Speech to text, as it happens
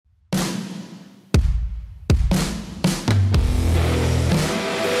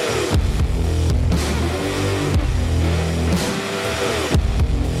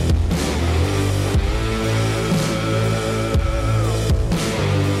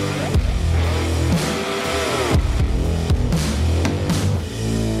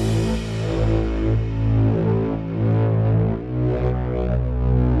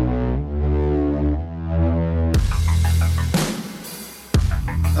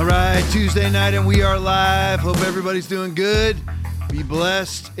All right, Tuesday night, and we are live. Hope everybody's doing good. Be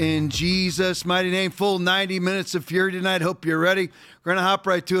blessed in Jesus' mighty name. Full 90 minutes of fury tonight. Hope you're ready. We're going to hop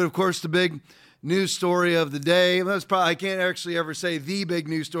right to it. Of course, the big news story of the day. That's probably, I can't actually ever say the big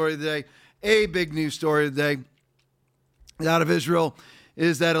news story of the day. A big news story of the day out of Israel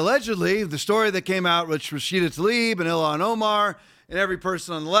is that allegedly the story that came out, which Rashida Tlaib and Ilhan Omar and every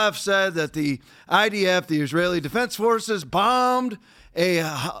person on the left said that the IDF, the Israeli Defense Forces, bombed they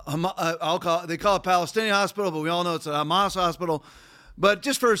call it Palestinian hospital, but we all know it's a Hamas hospital. But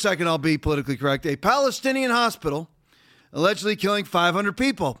just for a second, I'll be politically correct. A Palestinian hospital allegedly killing 500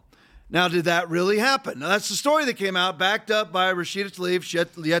 people. Now, did that really happen? Now, that's the story that came out, backed up by Rashida Tlaib. She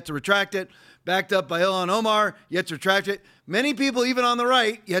yet to retract it. Backed up by Ilhan Omar, yet to retract it. Many people, even on the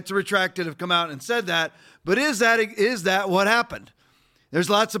right, yet to retract it, have come out and said that. But is that what happened? There's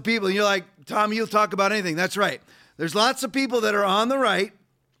lots of people, and you're like, Tom, you'll talk about anything. That's right. There's lots of people that are on the right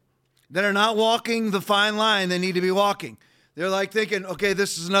that are not walking the fine line they need to be walking. They're like thinking, okay,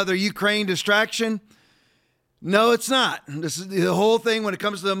 this is another Ukraine distraction. No, it's not. This is the whole thing when it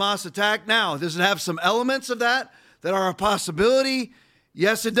comes to the Hamas attack. Now, does it have some elements of that are a possibility?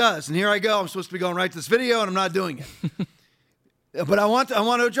 Yes, it does. And here I go. I'm supposed to be going right to this video, and I'm not doing it. But I want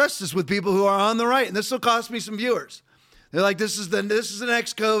to address this with people who are on the right, and this will cost me some viewers. They're like, this is the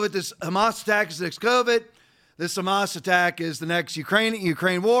next COVID. This Hamas attack is the next COVID. This Hamas attack is the next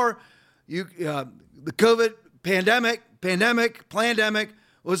Ukraine war. The COVID pandemic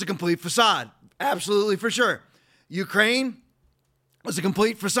was a complete facade. Absolutely, for sure. Ukraine was a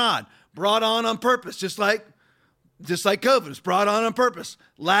complete facade, brought on purpose, just like COVID was brought on purpose.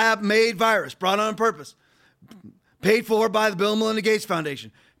 Lab-made virus, brought on purpose. Paid for by the Bill and Melinda Gates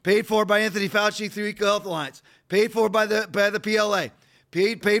Foundation. Paid for by Anthony Fauci through EcoHealth Alliance. Paid for by the PLA.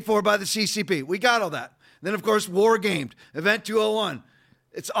 Paid for by the CCP. We got all that. Then, of course, war gamed. Event 201.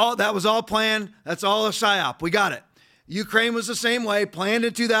 That was all planned. That's all a psyop. We got it. Ukraine was the same way, planned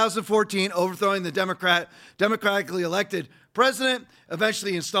in 2014, overthrowing the democratically elected president,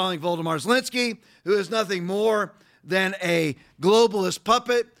 eventually installing Volodymyr Zelensky, who is nothing more than a globalist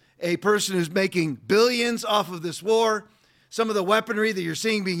puppet, a person who's making billions off of this war. Some of the weaponry that you're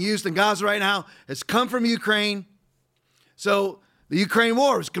seeing being used in Gaza right now has come from Ukraine. So the Ukraine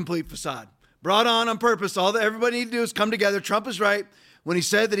war was a complete facade. Brought on purpose. All that everybody needed to do is come together. Trump is right when he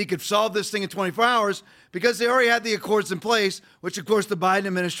said that he could solve this thing in 24 hours because they already had the accords in place, which, of course, the Biden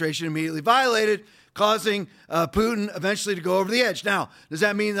administration immediately violated, causing Putin eventually to go over the edge. Now, does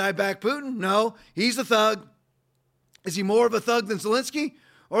that mean that I back Putin? No. He's a thug. Is he more of a thug than Zelensky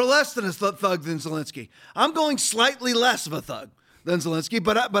or less than a thug than Zelensky? I'm going slightly less of a thug than Zelensky,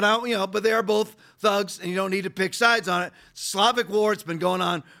 but they are both thugs, and you don't need to pick sides on it. Slavic war, it's been going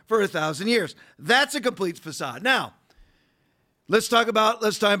on for 1,000 years. That's a complete facade. Now, let's talk about the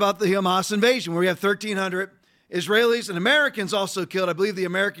Hamas invasion, where we have 1,300 Israelis and Americans also killed. I believe the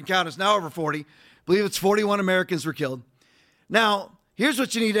American count is now over 40. I believe it's 41 Americans were killed. Now, here's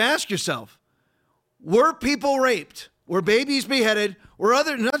what you need to ask yourself. Were people raped? Were babies beheaded?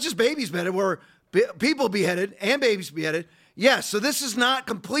 Not just babies beheaded, were people beheaded and babies beheaded? Yes, so this is not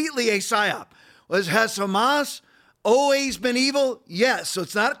completely a psyop. Has Hamas always been evil? Yes, so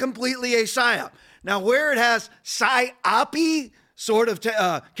it's not completely a psyop. Now, where it has psyop sort of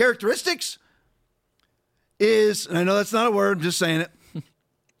characteristics is, and I know that's not a word, I'm just saying it.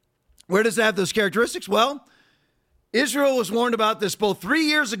 Where does it have those characteristics? Well, Israel was warned about this both 3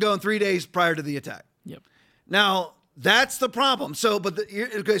 years ago and 3 days prior to the attack. Yep. Now, that's the problem. I'll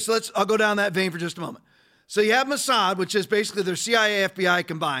go down that vein for just a moment. So you have Mossad, which is basically their CIA, FBI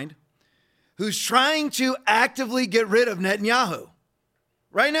combined, who's trying to actively get rid of Netanyahu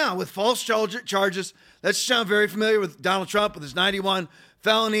right now with false charges. That sound very familiar with Donald Trump with his 91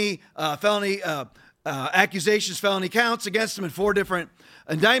 felony accusations, felony counts against him in 4 different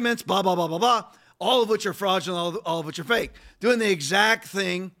indictments, blah, blah, blah, blah, blah, all of which are fraudulent, all of which are fake. Doing the exact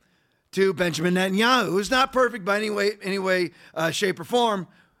thing to Benjamin Netanyahu, who's not perfect by any way, shape, or form.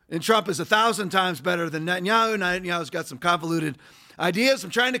 And Trump is 1,000 times better than Netanyahu. Netanyahu's got some convoluted ideas. I'm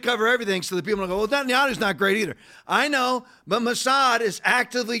trying to cover everything so that people don't go, well, Netanyahu's not great either. I know, but Mossad is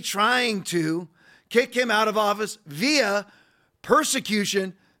actively trying to kick him out of office via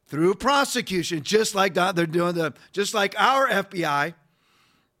persecution through prosecution, just like they're doing just like our FBI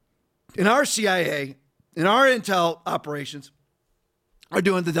and our CIA and our intel operations are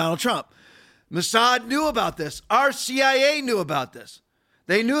doing to Donald Trump. Mossad knew about this. Our CIA knew about this.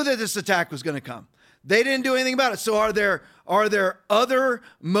 They knew that this attack was going to come. They didn't do anything about it. So are there other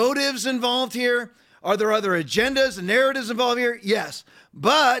motives involved here? Are there other agendas and narratives involved here? Yes.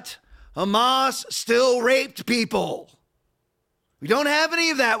 But Hamas still raped people. We don't have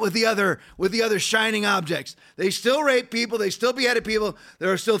any of that with the other shining objects. They still rape people. They still beheaded people.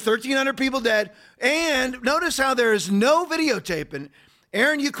 There are still 1,300 people dead. And notice how there is no videotape. And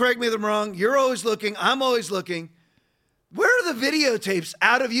Aaron, you correct me if I'm wrong. You're always looking. I'm always looking. Where are the videotapes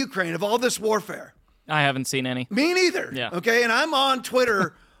out of Ukraine of all this warfare? I haven't seen any. Me neither. Yeah. Okay, and I'm on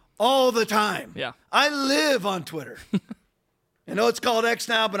Twitter all the time. Yeah. I live on Twitter. I know it's called X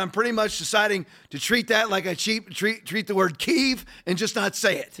now, but I'm pretty much deciding to treat that like I treat the word Kyiv and just not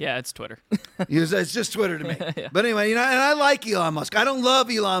say it. Yeah, it's Twitter. It's just Twitter to me. Yeah. But anyway, and I like Elon Musk. I don't love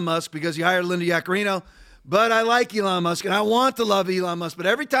Elon Musk because he hired Linda Yaccarino, but I like Elon Musk, and I want to love Elon Musk. But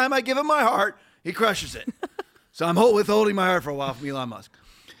every time I give him my heart, he crushes it. So I'm withholding my heart for a while from Elon Musk.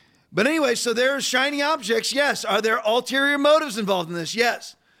 But anyway, so there's shiny objects. Yes. Are there ulterior motives involved in this?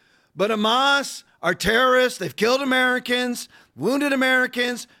 Yes. But Hamas are terrorists. They've killed Americans, wounded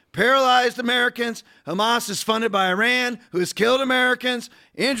Americans, paralyzed Americans. Hamas is funded by Iran, who has killed Americans,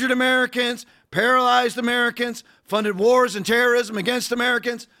 injured Americans, paralyzed Americans, funded wars and terrorism against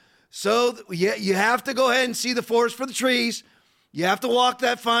Americans. So you have to go ahead and see the forest for the trees. You have to walk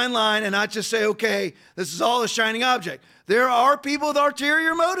that fine line and not just say, okay, this is all a shining object. There are people with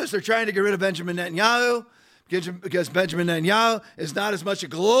ulterior motives. They're trying to get rid of Benjamin Netanyahu because Benjamin Netanyahu is not as much a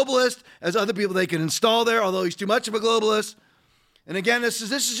globalist as other people they can install there, although he's too much of a globalist. And again, this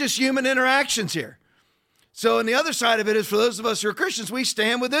is just human interactions here. So, and the other side of it is for those of us who are Christians, we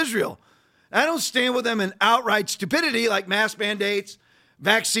stand with Israel. I don't stand with them in outright stupidity like mask mandates,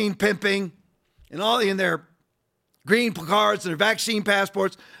 vaccine pimping, and all in their green cards and their vaccine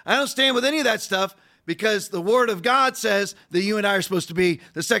passports. I don't stand with any of that stuff because the Word of God says that you and I are supposed to be,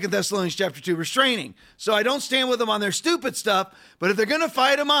 the 2 Thessalonians chapter 2, restraining. So I don't stand with them on their stupid stuff, but if they're going to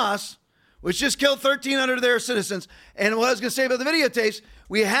fight Hamas, which just killed 1,300 of their citizens, and what I was going to say about the videotapes,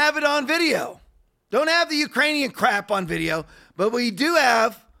 we have it on video. Don't have the Ukrainian crap on video, but we do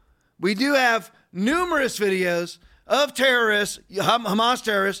have numerous videos of terrorists, Hamas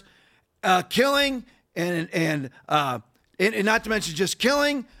terrorists, killing and not to mention just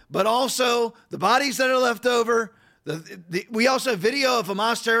killing, but also the bodies that are left over. We also have video of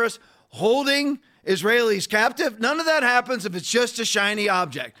Hamas terrorists holding Israelis captive. None of that happens if it's just a shiny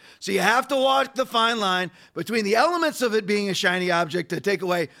object. So you have to walk the fine line between the elements of it being a shiny object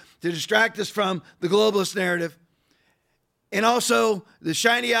to distract us from the globalist narrative, and also the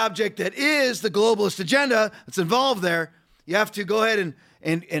shiny object that is the globalist agenda that's involved there. You have to go ahead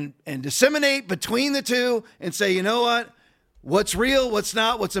and disseminate between the two and say, you know what? What's real, what's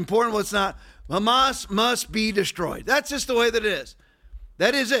not, what's important, what's not. Hamas must be destroyed. That's just the way that it is.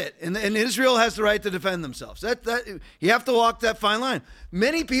 That is it. And Israel has the right to defend themselves. You have to walk that fine line.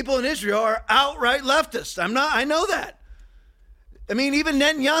 Many people in Israel are outright leftists. I know that. I mean, even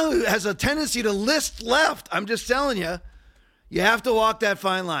Netanyahu has a tendency to list left. I'm just telling you, you have to walk that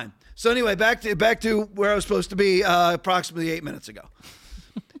fine line. So anyway, back to where I was supposed to be approximately 8 minutes ago.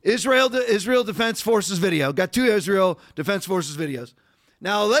 Israel Defense Forces video. Got 2 Israel Defense Forces videos.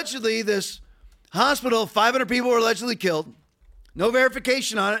 Now, allegedly, this hospital, 500 people were allegedly killed. No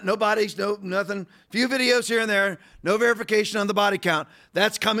verification on it. No bodies, no nothing. Few videos here and there. No verification on the body count.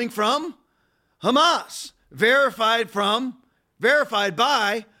 That's coming from Hamas. Verified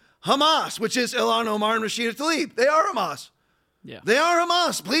by Hamas, which is Ilhan Omar and Rashida Tlaib. They are Hamas. Yeah. They are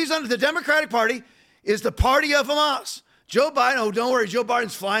Hamas. Please, the Democratic Party is the party of Hamas. Joe Biden, oh, don't worry, Joe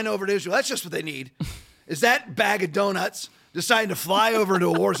Biden's flying over to Israel. That's just what they need. Is that bag of donuts deciding to fly over into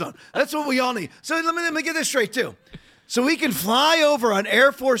a war zone. That's what we all need. So let me get this straight, too. So we can fly over on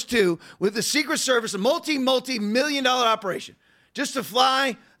Air Force Two with the Secret Service, a multi-million-dollar operation, just to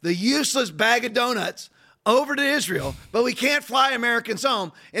fly the useless bag of donuts over to Israel, but we can't fly Americans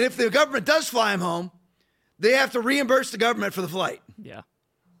home. And if the government does fly them home, they have to reimburse the government for the flight. Yeah.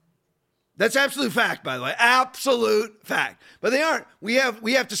 That's absolute fact, by the way. Absolute fact. But they aren't. We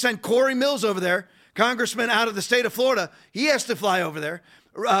have to send Corey Mills over there, congressman out of the state of Florida. He has to fly over there.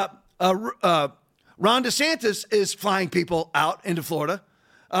 Ron DeSantis is flying people out into Florida.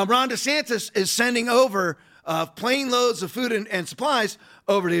 Ron DeSantis is sending over plane loads of food and supplies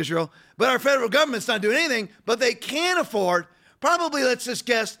over to Israel. But our federal government's not doing anything, but they can afford probably, let's just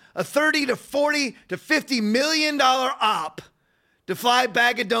guess, a $30 to $40 to $50 million op to fly a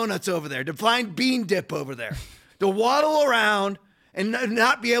bag of donuts over there, to fly bean dip over there, to waddle around and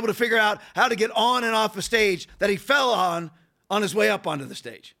not be able to figure out how to get on and off a stage that he fell on his way up onto the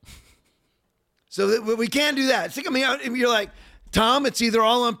stage. So we can't do that. You're like, Tom, it's either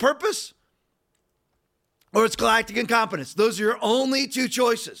all on purpose or it's galactic incompetence. Those are your only 2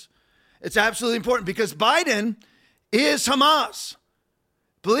 choices. It's absolutely important because Biden is Hamas.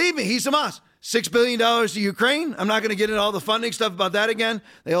 Believe me, he's Hamas. $6 billion to Ukraine. I'm not going to get into all the funding stuff about that again.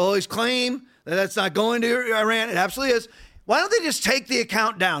 They always claim that that's not going to Iran. It absolutely is. Why don't they just take the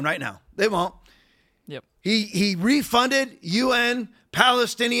account down right now? They won't. Yep. He refunded UN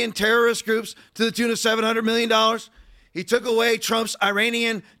Palestinian terrorist groups to the tune of $700 million. He took away Trump's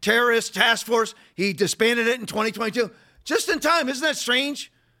Iranian terrorist task force. He disbanded it in 2022. Just in time. Isn't that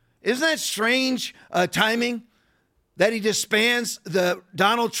strange? Isn't that strange timing that he disbands the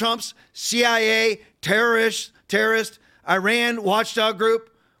Donald Trump's CIA terrorist Iran watchdog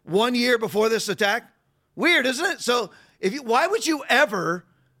group 1 year before this attack? Weird, isn't it? So why would you ever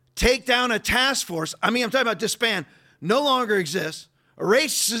take down a task force? I mean, I'm talking about disband, no longer exists,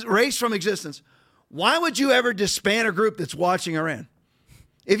 erase from existence. Why would you ever disband a group that's watching Iran?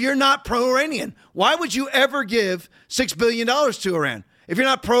 If you're not pro-Iranian, why would you ever give $6 billion to Iran? If you're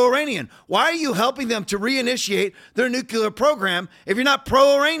not pro-Iranian, why are you helping them to reinitiate their nuclear program if you're not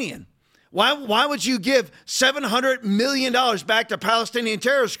pro-Iranian? Why would you give $700 million back to Palestinian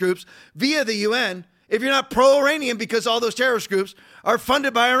terrorist groups via the UN if you're not pro-Iranian, because all those terrorist groups are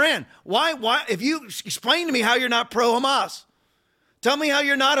funded by Iran? Why? If you explain to me how you're not pro-Hamas, tell me how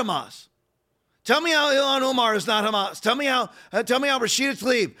you're not Hamas. Tell me how Ilhan Omar is not Hamas. Tell me how Rashida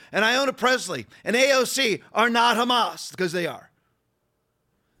Tlaib and Ayanna Pressley and AOC are not Hamas, because they are.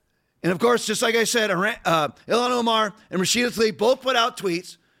 And of course, just like I said, Ilhan Omar and Rashida Tlaib both put out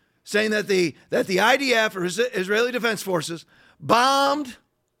tweets saying that the IDF, or Israeli Defense Forces, bombed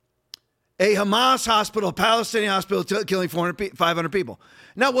a Hamas hospital, Palestinian hospital, killing 500 people.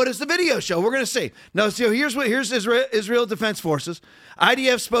 Now, what does the video show? We're going to see. Now, so here's Israel Defense Forces.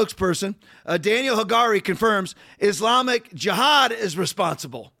 IDF spokesperson Daniel Hagari confirms Islamic Jihad is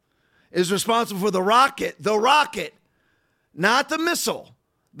responsible for the rocket, not the missile.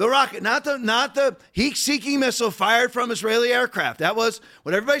 The rocket, not the heat-seeking missile fired from Israeli aircraft. That was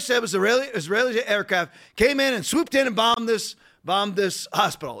what everybody said was Israeli aircraft came in and swooped in and bombed this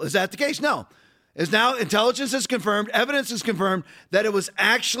hospital. Is that the case? No. Is now intelligence has confirmed, evidence is confirmed that it was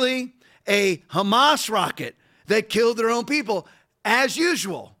actually a Hamas rocket that killed their own people, as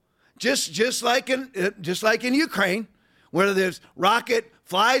usual. Just like in Ukraine, where this rocket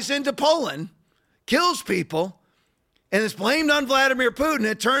flies into Poland, kills people, and it's blamed on Vladimir Putin.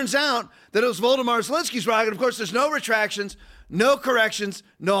 It turns out that it was Volodymyr Zelensky's rocket. Of course, there's no retractions, no corrections,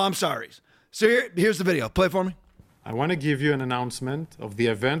 no I'm sorries. So here's the video. Play for me. I want to give you an announcement of the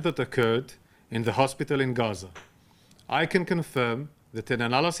event that occurred in the hospital in Gaza. I can confirm that an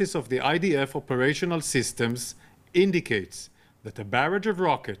analysis of the IDF operational systems indicates that a barrage of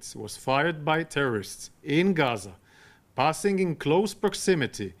rockets was fired by terrorists in Gaza, passing in close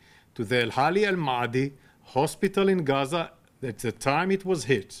proximity to the Al-Hali al-Ma'adi hospital in Gaza at the time it was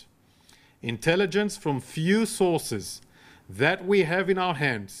hit. Intelligence from few sources that we have in our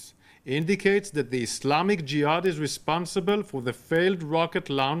hands indicates that the Islamic Jihad is responsible for the failed rocket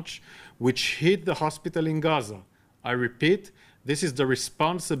launch which hit the hospital in Gaza. I repeat, this is the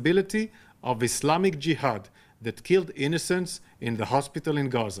responsibility of Islamic Jihad that killed innocents in the hospital in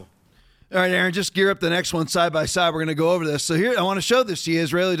Gaza. All right, Aaron, just gear up the next one side by side. We're going to go over this. So here, I want to show this to you,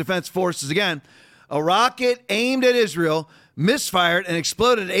 Israeli Defense Forces again. A rocket aimed at Israel misfired and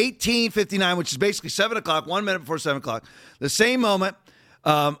exploded at 18:59, which is basically 7 o'clock, 1 minute before 7 o'clock. The same moment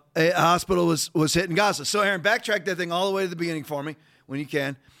a hospital was hit in Gaza. So, Aaron, backtrack that thing all the way to the beginning for me when you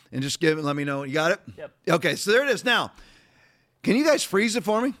can, and just let me know. You got it? Yep. Okay, so there it is. Now, can you guys freeze it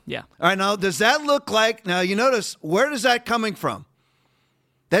for me? Yeah. All right, now, does that look like, now you notice, where does that coming from?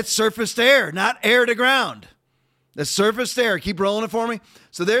 That's surface to air, not air to ground. That's surface to air. Keep rolling it for me.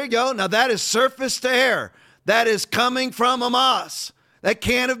 So there you go. Now that is surface to air. That is coming from Hamas. That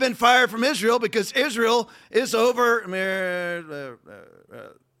can't have been fired from Israel because Israel is over.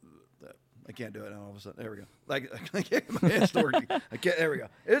 I can't do it now all of a sudden. There we go. My hand's working. There we go.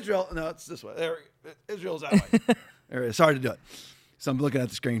 Israel. No, it's this way. There we go. Israel's that way. There it is. Hard to do it. So I'm looking at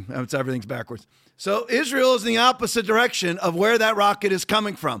the screen. Everything's backwards. So Israel is in the opposite direction of where that rocket is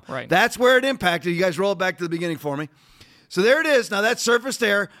coming from. Right. That's where it impacted. You guys roll it back to the beginning for me. So there it is. Now that's surface to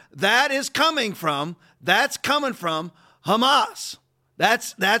air. That's coming from Hamas.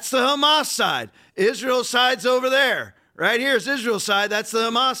 That's the Hamas side. Israel's side's over there. Right here is Israel's side. That's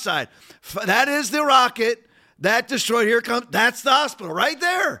the Hamas side. That is the rocket that destroyed. Here comes. That's the hospital right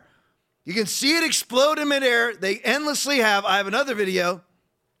there. You can see it explode in midair. They endlessly have. I have another video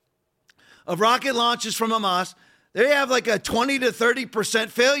of rocket launches from Hamas. They have like a 20 to 30%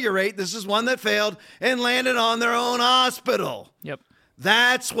 failure rate. This is one that failed and landed on their own hospital. Yep.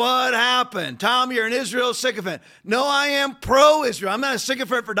 That's what happened. Tom, you're an Israel sycophant. No, I am pro-Israel. I'm not a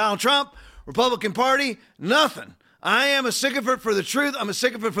sycophant for Donald Trump, Republican Party, nothing. I am a sycophant for the truth. I'm a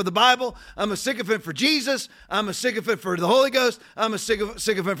sycophant for the Bible. I'm a sycophant for Jesus. I'm a sycophant for the Holy Ghost. I'm a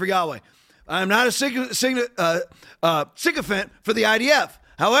sycophant for Yahweh. I'm not a sycophant for the IDF.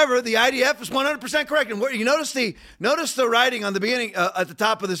 However, the IDF is 100% correct. And you notice the writing on the beginning, at the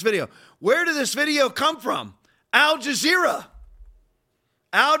top of this video. Where did this video come from? Al Jazeera.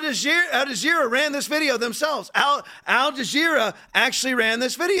 Al Jazeera ran this video themselves. Al Jazeera actually ran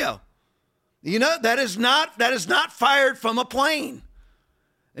this video. You know, that is not fired from a plane.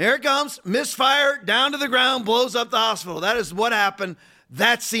 There it comes, misfire, down to the ground, blows up the hospital. That is what happened.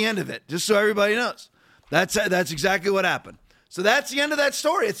 That's the end of it, just so everybody knows. That's exactly what happened. So that's the end of that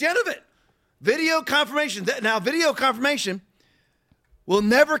story. It's the end of it. Video confirmation. Now, video confirmation will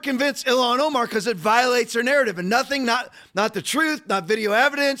never convince Ilhan Omar because it violates her narrative. And nothing, not the truth, not video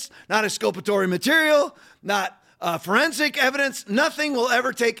evidence, not exculpatory material, not forensic evidence, nothing will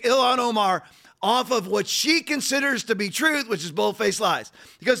ever take Ilhan Omar off of what she considers to be truth, which is bold-faced lies.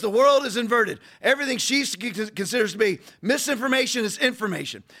 Because the world is inverted. Everything she considers to be misinformation is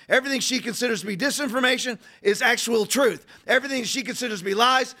information. Everything she considers to be disinformation is actual truth. Everything she considers to be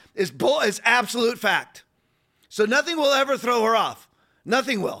lies is absolute fact. So nothing will ever throw her off.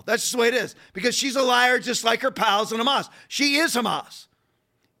 Nothing will. That's just the way it is. Because she's a liar just like her pals in Hamas. She is Hamas.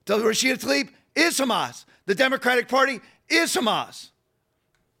 Rashida Tlaib is Hamas. The Democratic Party is Hamas.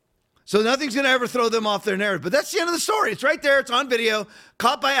 So nothing's going to ever throw them off their narrative. But that's the end of the story. It's right there. It's on video.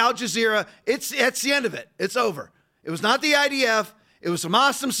 Caught by Al Jazeera. It's the end of it. It's over. It was not the IDF. It was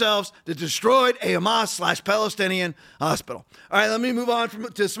Hamas themselves that destroyed a Hamas/Palestinian hospital. All right, let me move on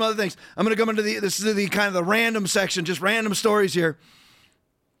to some other things. I'm going to go into this is the kind of the random section, just random stories here,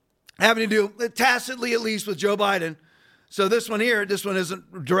 having to do tacitly at least with Joe Biden. So this one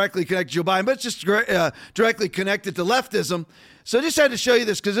isn't directly connected to Joe Biden, but it's just directly connected to leftism. So I just had to show you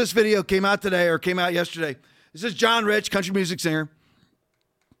this because this video came out yesterday. This is John Rich, country music singer,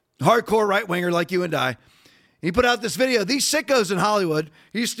 hardcore right-winger like you and I. He put out this video. These sickos in Hollywood,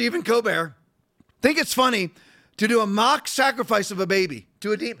 he's Stephen Colbert, think it's funny to do a mock sacrifice of a baby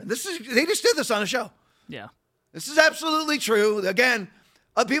to a demon. They just did this on a show. Yeah. This is absolutely true. Again,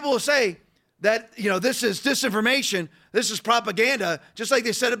 people will say that, this is disinformation. This is propaganda, just like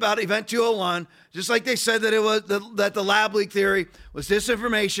they said about Event 201, just like they said that that the lab leak theory was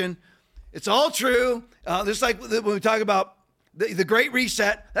disinformation. It's all true. Just like when we talk about the Great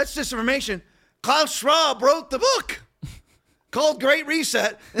Reset, that's disinformation. Klaus Schwab wrote the book called Great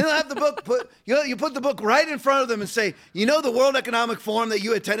Reset. And they'll have the book you put the book right in front of them and say, the World Economic Forum that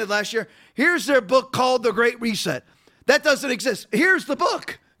you attended last year? Here's their book called The Great Reset. That doesn't exist. Here's the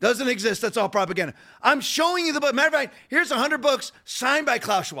book. Doesn't exist. That's all propaganda. I'm showing you the book. Matter of fact, here's 100 books signed by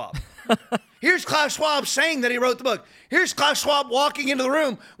Klaus Schwab. Here's Klaus Schwab saying that he wrote the book. Here's Klaus Schwab walking into the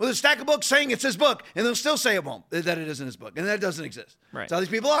room with a stack of books saying it's his book, and they'll still say that it isn't his book, and that doesn't exist. Right. That's how these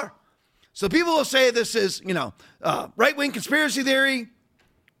people are. So people will say this is, right-wing conspiracy theory.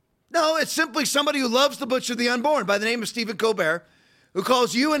 No, it's simply somebody who loves to butcher the unborn by the name of Stephen Colbert, who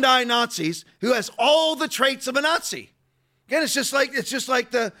calls you and I Nazis, who has all the traits of a Nazi. Again, it's just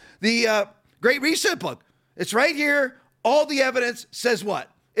like the Great Reset book. It's right here. All the evidence says what?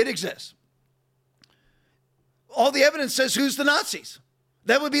 It exists. All the evidence says who's the Nazis.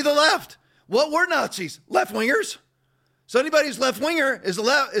 That would be the left. What were Nazis? Left-wingers. So anybody who's left-winger is a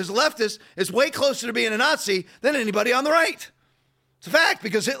leftist is way closer to being a Nazi than anybody on the right. It's a fact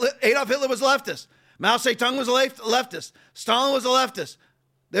because Adolf Hitler was a leftist. Mao Zedong was a leftist. Stalin was a leftist.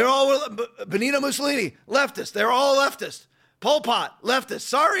 They're all Benito Mussolini, leftist. They're all leftist. Pol Pot, leftist.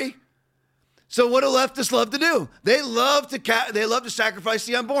 Sorry. So what do leftists love to do? They love to sacrifice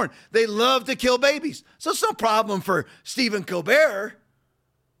the unborn. They love to kill babies. So it's no problem for Stephen Colbert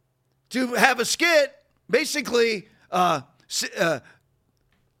to have a skit basically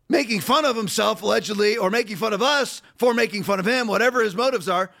making fun of himself, allegedly, or making fun of us for making fun of him, whatever his motives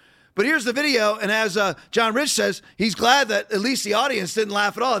are. But here's the video, and as John Rich says, he's glad that at least the audience didn't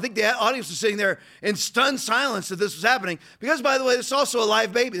laugh at all. I think the audience was sitting there in stunned silence that this was happening. Because, by the way, this is also a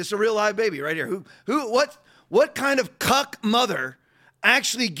live baby. This is a real live baby right here. What kind of cuck mother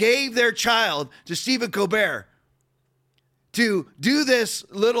actually gave their child to Stephen Colbert to do this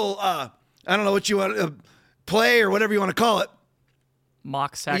little, I don't know what you want, play or whatever you want to call it?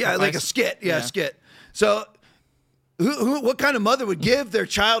 Mock sacrifice. Yeah, like a skit. Yeah. A skit. So what kind of mother would give their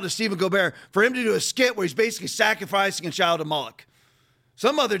child to Stephen Colbert for him to do a skit where he's basically sacrificing a child to Moloch?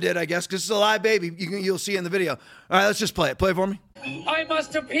 Some mother did, I guess, because it's a live baby. You'll see it in the video. All right, let's just play it. Play it for me. I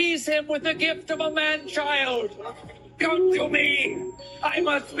must appease him with the gift of a man-child. Come to me. I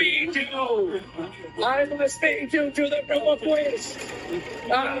must feed you. I must feed you to the Northwest.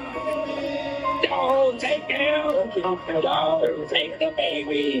 Don't take him. Don't take the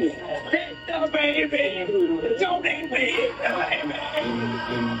baby. Take the baby. Don't eat me.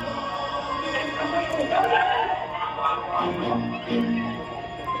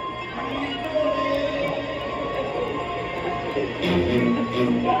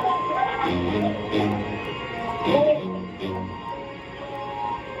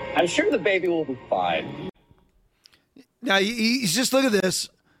 I'm sure the baby will be fine. Now, you just look at this,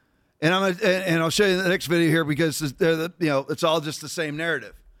 and I'll show you the next video here because it's all just the same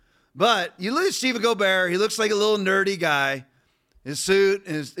narrative. But you look at Stephen Colbert; he looks like a little nerdy guy. His suit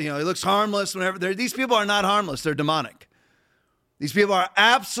is, he looks harmless. These people are not harmless; they're demonic. These people are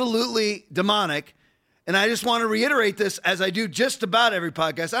absolutely demonic. And I just want to reiterate this, as I do just about every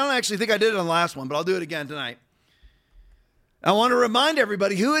podcast. I don't actually think I did it on the last one, but I'll do it again tonight. I want to remind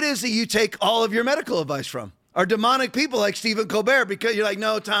everybody who it is that you take all of your medical advice from are demonic people like Stephen Colbert, because you're like,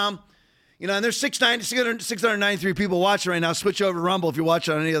 no, Tom, and there's 693 people watching right now. Switch over to Rumble if you're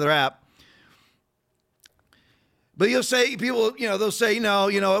watching on any other app. But you'll say, people, they'll say,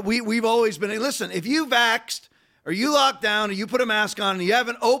 no, we've always been, listen, if you vaxxed or you locked down or you put a mask on and you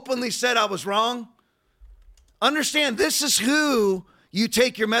haven't openly said I was wrong, understand this is who you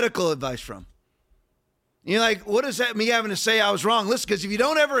take your medical advice from. You're like, what does that mean, having to say I was wrong? Listen, because if you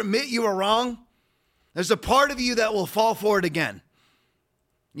don't ever admit you were wrong, there's a part of you that will fall for it again.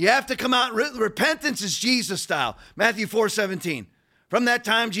 You have to come out. Repentance is Jesus style. Matthew 4:17. From that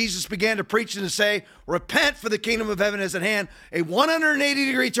time, Jesus began to preach and to say, repent, for the kingdom of heaven is at hand. A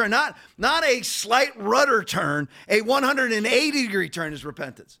 180-degree turn, not a slight rudder turn. A 180-degree turn is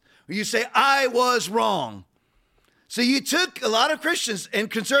repentance. Where you say, I was wrong. So you took, a lot of Christians and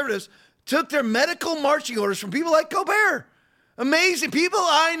conservatives took their medical marching orders from people like Colbert. Amazing. People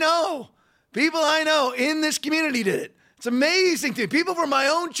I know in this community did it. It's amazing to me. People from my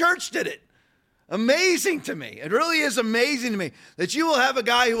own church did it. Amazing to me. It really is amazing to me that you will have a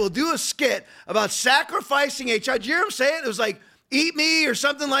guy who will do a skit about sacrificing a child. Did you hear him say it? It was like, eat me or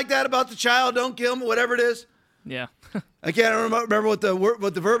something like that about the child. Don't kill him, whatever it is. Yeah. I can't remember what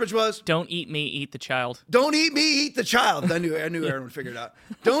the verbiage was. Don't eat me, eat the child. Don't eat me, eat the child. I knew Aaron would figure it out.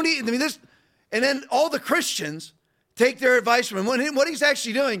 Don't eat. This, and then all the Christians take their advice from him. What he's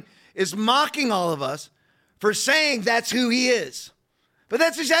actually doing is mocking all of us for saying that's who he is. But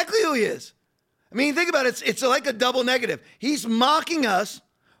that's exactly who he is. I mean, think about it. It's like a double negative. He's mocking us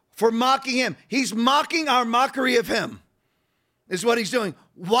for mocking him. He's mocking our mockery of him, is what he's doing,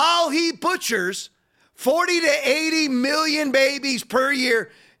 while he butchers 40 to 80 million babies per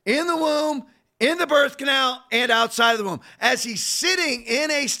year in the womb, in the birth canal, and outside of the womb. As he's sitting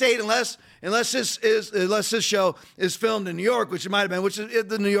in a state, unless this show is filmed in New York, which it might have been,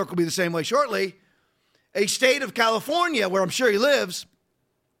 the New York will be the same way shortly, a state of California, where I'm sure he lives,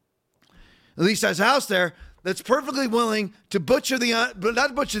 at least has a house there, that's perfectly willing to butcher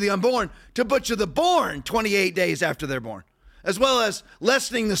not butcher the unborn, to butcher the born 28 days after they're born, as well as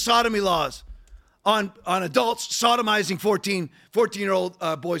lessening the sodomy laws on adults sodomizing 14-year-old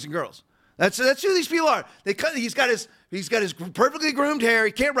boys and girls. That's who these people are. He's got his perfectly groomed hair.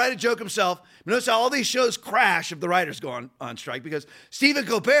 He can't write a joke himself. Notice how all these shows crash if the writers go on strike, because Stephen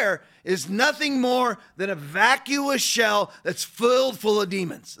Colbert is nothing more than a vacuous shell that's filled full of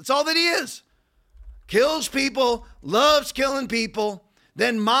demons. That's all that he is. Kills people, loves killing people,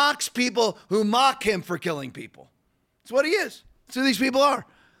 then mocks people who mock him for killing people. That's what he is. That's who these people are.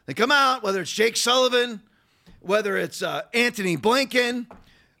 They come out, whether it's Jake Sullivan, whether it's Anthony Blinken,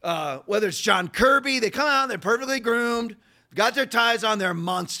 whether it's John Kirby, they come out, they're perfectly groomed, got their ties on, they're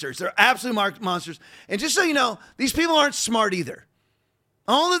monsters. They're absolute monsters. And just so you know, these people aren't smart either.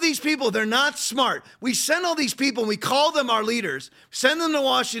 All of these people, they're not smart. We send all these people and we call them our leaders, send them to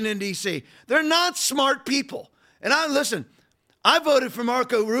Washington, D.C. They're not smart people. And I voted for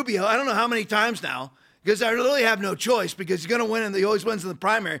Marco Rubio, I don't know how many times now, because I really have no choice, because he's going to win and he always wins in the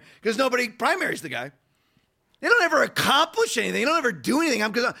primary, because nobody primaries the guy. They don't ever accomplish anything. They don't ever do anything.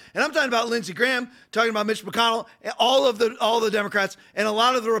 I'm talking about Lindsey Graham, talking about Mitch McConnell, all the Democrats, and a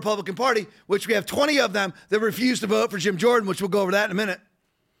lot of the Republican Party, which we have 20 of them that refuse to vote for Jim Jordan, which we'll go over that in a minute.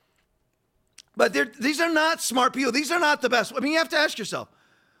 But these are not smart people. These are not the best. I mean, you have to ask yourself,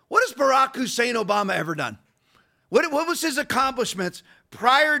 what has Barack Hussein Obama ever done? What was his accomplishments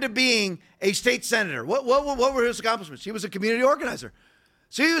prior to being a state senator? What were his accomplishments? He was a community organizer.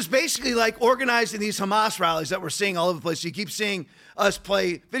 So he was basically like organizing these Hamas rallies that we're seeing all over the place. You keep seeing us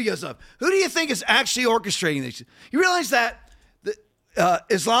play videos of. Who do you think is actually orchestrating these? You realize that the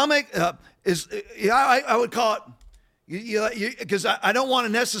Islamic I would call it, Because I don't want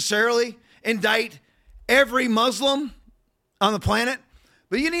to necessarily indict every Muslim on the planet,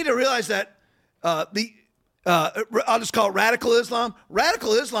 but you need to realize that I'll just call it radical Islam.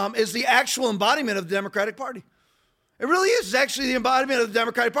 Radical Islam is the actual embodiment of the Democratic Party. It really is. It's actually the embodiment of the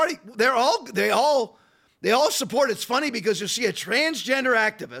Democratic Party. They all support. It's funny because you'll see a transgender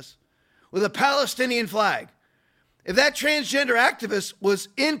activist with a Palestinian flag. If that transgender activist was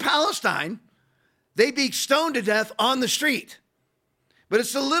in Palestine, they'd be stoned to death on the street. But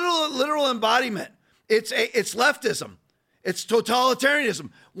it's a literal embodiment. It's leftism. It's totalitarianism.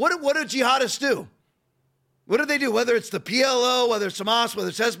 What do jihadists do? What do they do? Whether it's the PLO, whether it's Hamas, whether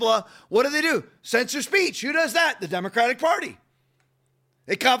it's Hezbollah, what do? Censor speech. Who does that? The Democratic Party.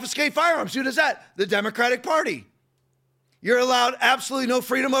 They confiscate firearms. Who does that? The Democratic Party. You're allowed absolutely no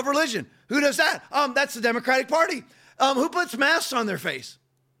freedom of religion. Who does that? That's the Democratic Party. Who puts masks on their face?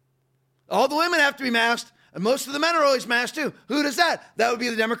 All the women have to be masked, and most of the men are always masked too. Who does that? That would be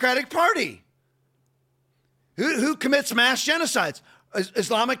the Democratic Party. Who commits mass genocides?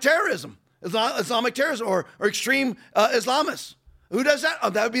 Islamic terrorism. Islamic terrorism or extreme Islamists. Who does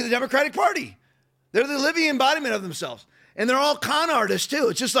that? That would be the Democratic Party. They're the living embodiment of themselves. And they're all con artists too.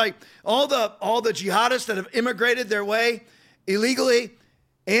 It's just like all the jihadists that have immigrated their way illegally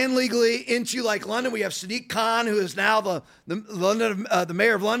and legally into like London. We have Sadiq Khan, who is now the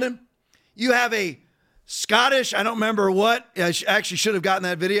mayor of London. You have a Scottish, I don't remember what, I actually should have gotten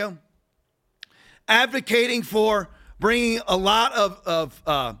that video, advocating for bringing a lot of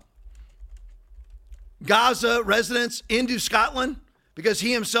Gaza residents into Scotland because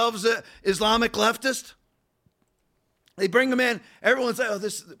he himself is an Islamic leftist. They bring them in. Everyone's like,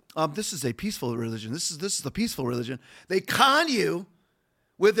 this is a peaceful religion. This is the peaceful religion. They con you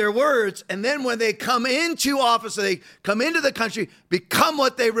with their words, and then when they come into office, they come into the country, become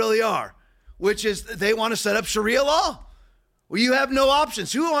what they really are, which is they want to set up Sharia law. Well, you have no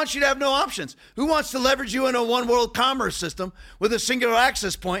options. Who wants you to have no options? Who wants to leverage you in a one world commerce system with a singular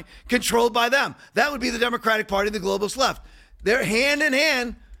access point controlled by them? That would be the Democratic Party, the globalist left. They're hand in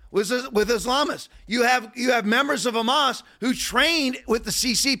hand with Islamists. You have members of Hamas who trained with the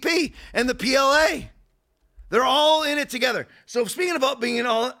CCP and the PLA. They're all in it together. So speaking about being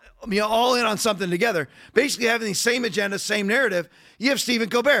all in on something together, basically having the same agenda, same narrative, you have Stephen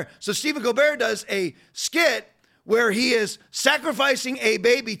Colbert. So Stephen Colbert does a skit where he is sacrificing a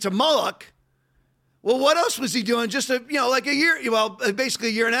baby to Moloch. Well, what else was he doing just basically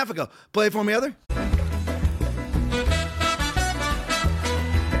a year and a half ago? Play it for me, Other.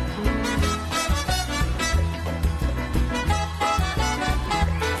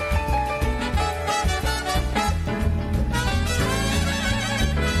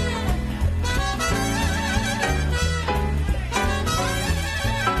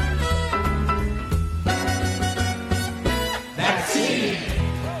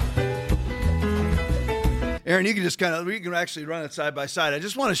 Aaron, you can actually run it side by side. I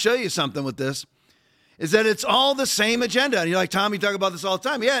just want to show you something with this, is that it's all the same agenda. And you're like, Tom, you talk about this all the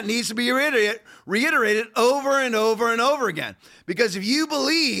time. Yeah, it needs to be reiterated over and over and over again. Because if you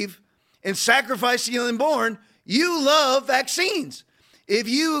believe in sacrificing the unborn, you love vaccines. If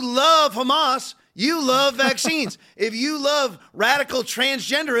you love Hamas, you love vaccines. If you love radical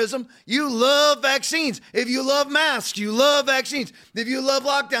transgenderism, you love vaccines. If you love masks, you love vaccines. If you love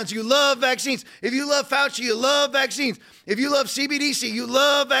lockdowns, you love vaccines. If you love Fauci, you love vaccines. If you love CBDC, you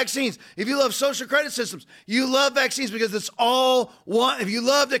love vaccines. If you love social credit systems, you love vaccines because it's all one. If you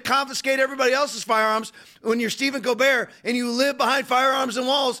love to confiscate everybody else's firearms, when you're Stephen Colbert and you live behind firearms and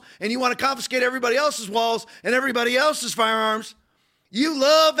walls and you want to confiscate everybody else's walls and everybody else's firearms, you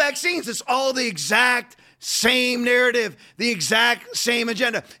love vaccines. It's all the exact same narrative, the exact same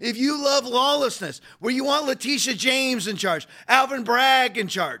agenda. If you love lawlessness, where you want Letitia James in charge, Alvin Bragg in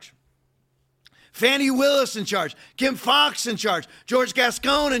charge, Fannie Willis in charge, Kim Foxx in charge, George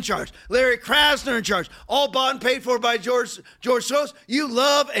Gascon in charge, Larry Krasner in charge, all bought and paid for by George Soros, you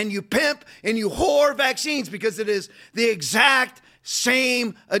love and you pimp and you whore vaccines because it is the exact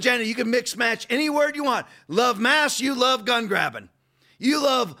same agenda. You can mix match any word you want. Love masks, you love gun grabbing. You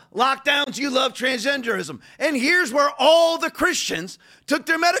love lockdowns, you love transgenderism. And here's where all the Christians took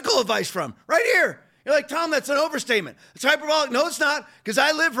their medical advice from, right here. You're like, Tom, that's an overstatement. It's hyperbolic. No, it's not, because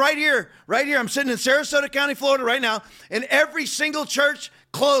I live right here. I'm sitting in Sarasota County, Florida right now, and every single church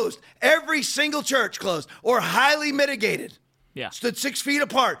closed. Every single church closed or highly mitigated. Yeah. Stood 6 feet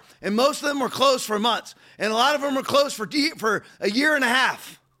apart, and most of them were closed for months, and a lot of them were closed for a year and a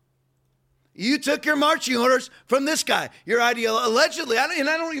half. You took your marching orders from this guy, your allegedly, I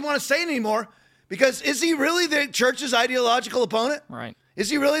don't even want to say it anymore, because is he really the church's ideological opponent? Right. Is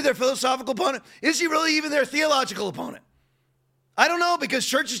he really their philosophical opponent? Is he really even their theological opponent? I don't know, because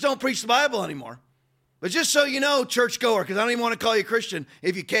churches don't preach the Bible anymore. But just so you know, churchgoer, because I don't even want to call you Christian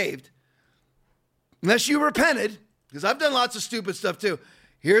if you caved. Unless you repented, because I've done lots of stupid stuff too.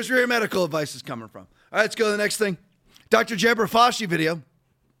 Here's where your medical advice is coming from. All right, let's go to the next thing. Dr. Jebra Foshi video.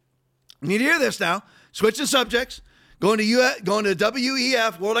 You need to hear this now. Switching subjects. Going to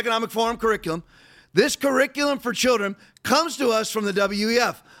WEF, World Economic Forum curriculum. This curriculum for children comes to us from the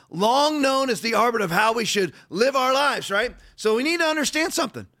WEF, long known as the arbiter of how we should live our lives, right? So we need to understand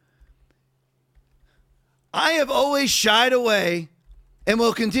something. I have always shied away, and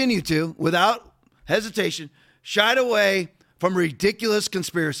will continue to, without hesitation, shied away from ridiculous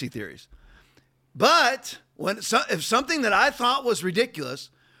conspiracy theories. But if something that I thought was ridiculous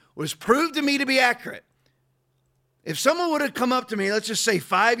was proved to me to be accurate, if someone would have come up to me, let's just say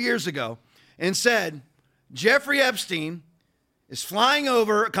 5 years ago, and said, Jeffrey Epstein is flying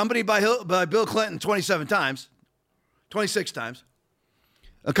over, accompanied by Bill Clinton 26 times,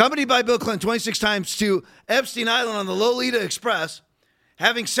 accompanied by Bill Clinton 26 times to Epstein Island on the Lolita Express,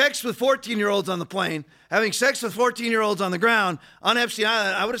 having sex with 14-year-olds on the plane, having sex with 14-year-olds on the ground on Epstein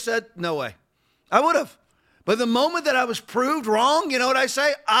Island, I would have said, no way. I would have. But the moment that I was proved wrong, you know what I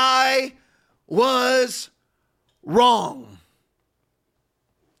say? I was wrong.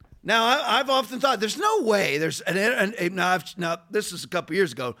 Now, I've often thought there's no way now this is a couple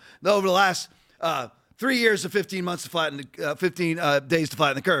years ago. Over the last 3 years of 15 months to flatten, 15 days to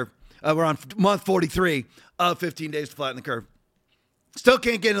flatten the curve. We're on month 43 of 15 days to flatten the curve. Still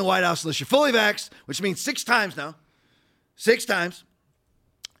can't get in the White House unless you're fully vaxxed, which means 6 times now. 6 times.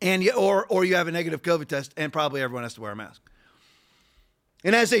 And or you have a negative COVID test, and probably everyone has to wear a mask.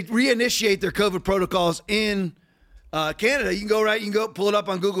 And as they reinitiate their COVID protocols in Canada, you can go pull it up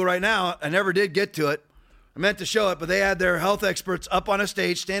on Google right now. I never did get to it. I meant to show it, but they had their health experts up on a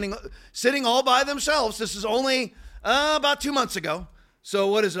stage, sitting all by themselves. This is only about 2 months ago. So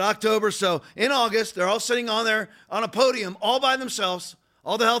what is it, October? So in August, they're all sitting on a podium all by themselves,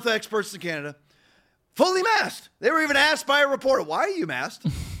 all the health experts in Canada, fully masked. They were even asked by a reporter, why are you masked?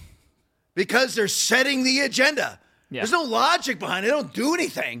 Because they're setting the agenda. Yeah. There's no logic behind it. They don't do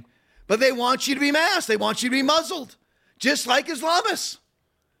anything, but they want you to be masked. They want you to be muzzled, just like Islamists,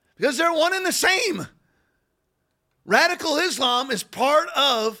 because they're one and the same. Radical Islam is part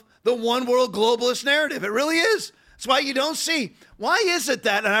of the one world globalist narrative. It really is. That's why you don't see. Why is it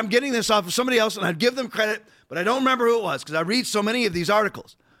that, and I'm getting this off of somebody else, and I'd give them credit, but I don't remember who it was because I read so many of these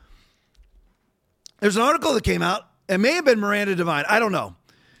articles. There's an article that came out. It may have been Miranda Devine. I don't know.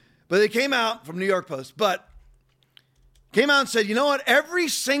 But it came out from New York Post. But came out and said, you know what? Every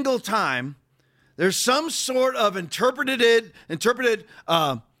single time there's some sort of interpreted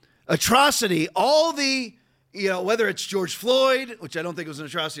atrocity, all the, whether it's George Floyd, which I don't think was an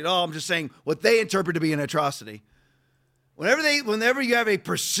atrocity at all. I'm just saying what they interpret to be an atrocity. Whenever you have a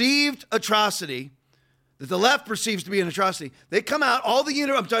perceived atrocity that the left perceives to be an atrocity, they come out, I'm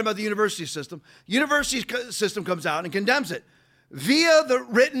talking about the university system. University system comes out and condemns it via the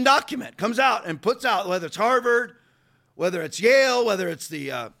written document, comes out and puts out, whether it's Harvard, whether it's Yale, whether it's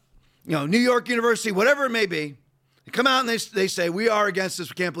the New York University, whatever it may be. They come out and they say, we are against this.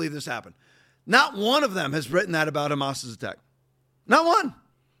 We can't believe this happened. Not one of them has written that about Hamas's attack. Not one.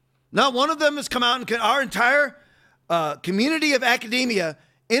 Not one of them has come out, and our entire community of academia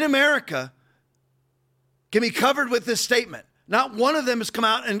in America can be covered with this statement. Not one of them has come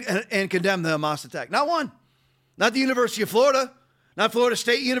out and condemned the Hamas attack. Not one. Not the University of Florida. Not Florida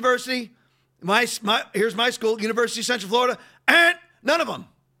State University. Here's my school, University of Central Florida. And none of them.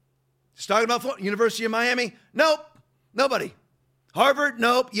 Just talking about Florida, University of Miami. Nope. Nobody. Harvard,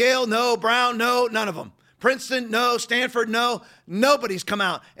 nope. Yale, no. Brown, no. None of them. Princeton, no. Stanford, no. Nobody's come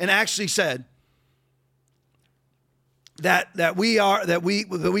out and actually said that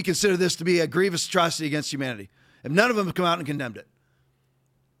we consider this to be a grievous atrocity against humanity. And none of them have come out and condemned it.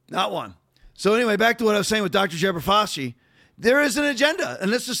 Not one. So anyway, back to what I was saying with Dr. Jebra Foshi. There is an agenda,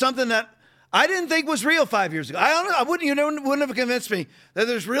 and this is something that I didn't think was real 5 years ago. Wouldn't have convinced me that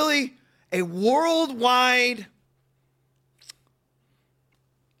there's really a worldwide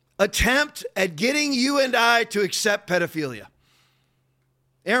attempt at getting you and I to accept pedophilia.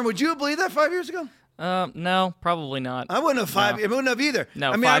 Aaron, would you have believed that 5 years ago? No, probably not. I wouldn't have I wouldn't have either.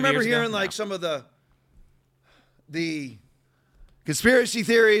 No, I mean, I remember hearing some of the conspiracy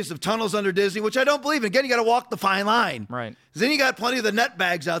theories of tunnels under Disney, which I don't believe in. Again, you got to walk the fine line. Right. Because then you got plenty of the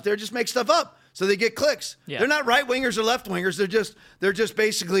nutbags out there just make stuff up so they get clicks. Yeah. They're not right wingers or left wingers. They're just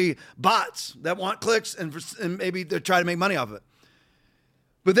basically bots that want clicks and maybe they're trying to make money off of it.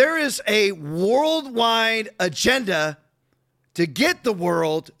 But there is a worldwide agenda to get the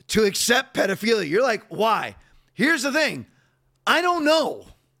world to accept pedophilia. You're like, why? Here's the thing. I don't know.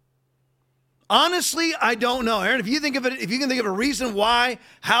 Honestly, I don't know. Aaron, if you can think of a reason why,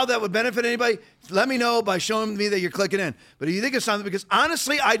 how that would benefit anybody, let me know by showing me that you're clicking in. But if you think of something, because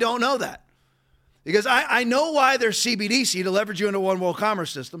honestly, I don't know that. Because I know why there's CBDC to leverage you into a one world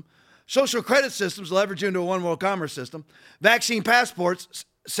commerce system. Social credit systems leverage you into a one world commerce system. Vaccine passports,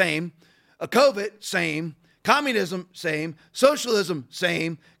 same. COVID, same. Communism, same. Socialism,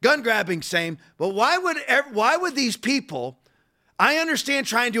 same. Gun grabbing, same. But why would these people, I understand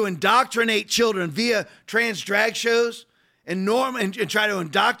trying to indoctrinate children via trans drag shows and try to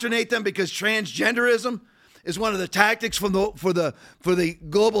indoctrinate them because transgenderism is one of the tactics for the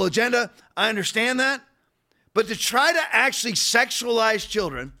global agenda. I understand that. But to try to actually sexualize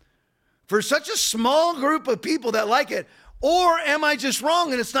children for such a small group of people that like it, or am I just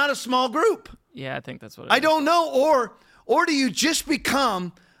wrong and it's not a small group? Yeah, I think that's what it is. I don't know. Or do you just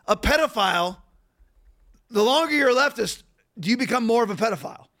become a pedophile? The longer you're a leftist, do you become more of a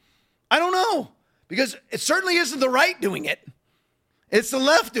pedophile? I don't know. Because it certainly isn't the right doing it. It's the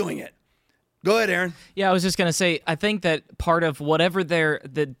left doing it. Go ahead, Aaron. Yeah, I was just going to say, I think that part of whatever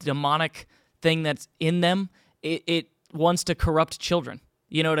the demonic thing that's in them, it wants to corrupt children.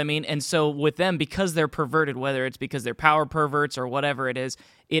 You know what I mean? And so with them, because they're perverted, whether it's because they're power perverts or whatever it is,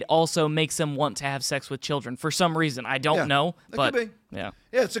 it also makes them want to have sex with children for some reason. I don't know, but could be. Yeah,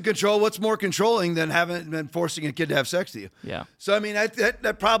 it's a control. What's more controlling than forcing a kid to have sex to you? Yeah. So I mean,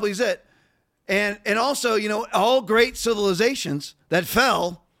 that probably is it. And also, you know, all great civilizations that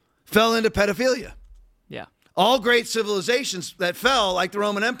fell into pedophilia. Yeah. All great civilizations that fell, like the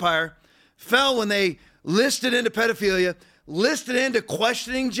Roman Empire, fell when they listed into pedophilia, listed into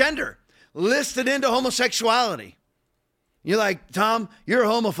questioning gender, listed into homosexuality. You're like, Tom, you're a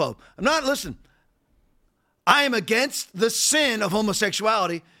homophobe. I'm not. Listen, I am against the sin of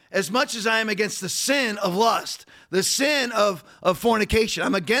homosexuality as much as I am against the sin of lust, the sin of fornication.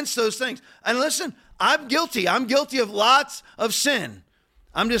 I'm against those things. And listen, I'm guilty. I'm guilty of lots of sin.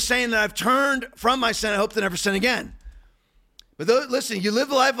 I'm just saying that I've turned from my sin. I hope to never sin again. But listen, you live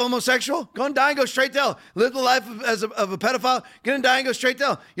the life of a homosexual, go and die and go straight to hell. Live the life of a pedophile, get and die and go straight to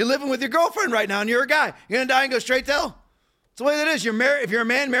hell. You're living with your girlfriend right now and you're a guy. You're going to die and go straight to hell. It's the way that it is. You're married. If you're a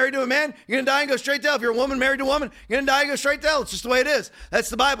man married to a man, you're going to die and go straight to hell. If you're a woman married to a woman, you're going to die and go straight to hell. It's just the way it is. That's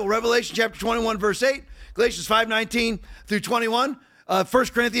the Bible. Revelation chapter 21, verse 8, Galatians 5:19 through 21, 1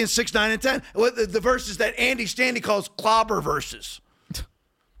 Corinthians 6, 9, and 10. The verses that Andy Stanley calls clobber verses.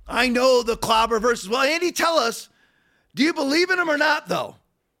 I know the clobber verses. Well, Andy, tell us, do you believe in them or not, though?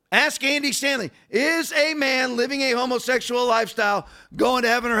 Ask Andy Stanley. Is a man living a homosexual lifestyle going to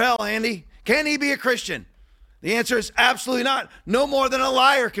heaven or hell, Andy? Can he be a Christian? The answer is absolutely not. No more than a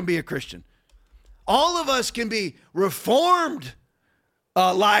liar can be a Christian. All of us can be reformed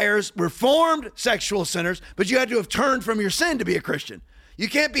liars, reformed sexual sinners, but you had to have turned from your sin to be a Christian. You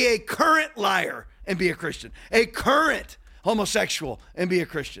can't be a current liar and be a Christian, a current homosexual and be a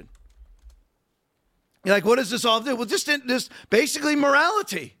Christian. You're like, what does this all do? Well, just basically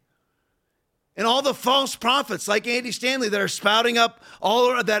morality. And all the false prophets like Andy Stanley that are spouting up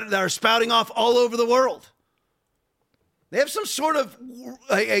that are spouting off all over the world. They have some sort of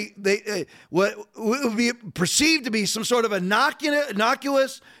what would be perceived to be some sort of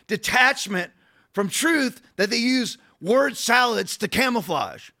innocuous detachment from truth that they use word salads to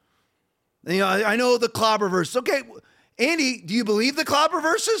camouflage. You know, I know the clobber verses. Okay, Andy, do you believe the clobber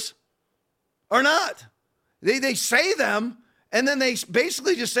verses or not? They say them, and then they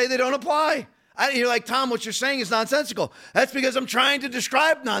basically just say they don't apply. You're like, Tom, what you're saying is nonsensical. That's because I'm trying to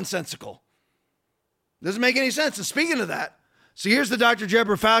describe nonsensical. Doesn't make any sense. And speaking of that, so here's the Dr.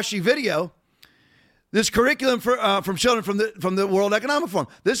 Deborah Fauci video. This curriculum from children from the World Economic Forum.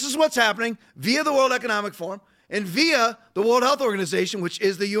 This is what's happening via the World Economic Forum and via the World Health Organization, which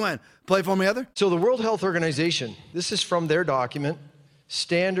is the UN. Play for me, Heather. So the World Health Organization, this is from their document,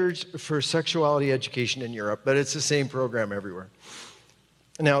 Standards for Sexuality Education in Europe, but it's the same program everywhere.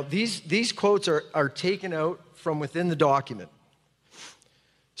 Now, these quotes are taken out from within the document.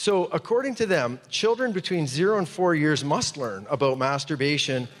 So according to them, children between 0 and 4 years must learn about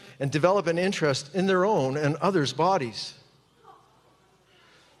masturbation and develop an interest in their own and others' bodies.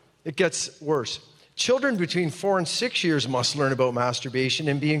 It gets worse. Children between 4 and 6 years must learn about masturbation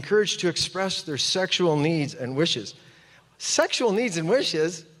and be encouraged to express their sexual needs and wishes. Sexual needs and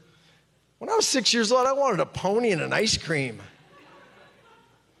wishes? When I was 6 years old, I wanted a pony and an ice cream.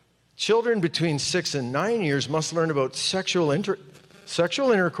 Children between 6 and 9 years must learn about sexual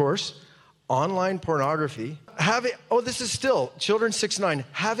intercourse, online pornography, this is still children 6 to 9,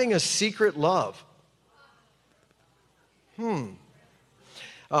 having a secret love.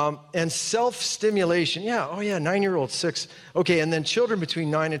 And self-stimulation. Yeah, 9-year-old, 6. Okay, and then children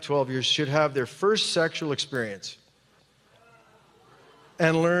between 9 and 12 years should have their first sexual experience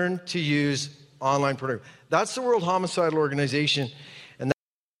and learn to use online pornography. That's the World Homicidal Organization. And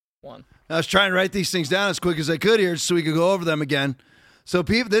One. I was trying to write these things down as quick as I could here so we could go over them again. So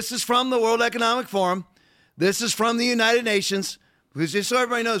people, this is from the World Economic Forum. This is from the United Nations. Because just so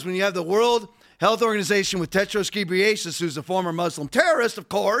everybody knows, when you have the World Health Organization with Tedros Ghebreyesus, who's a former Muslim terrorist, of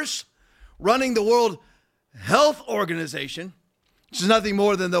course, running the World Health Organization, which is nothing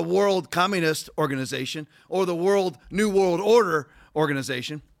more than the World Communist Organization or the World New World Order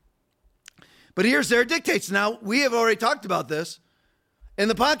Organization. But here's their dictates. Now, we have already talked about this in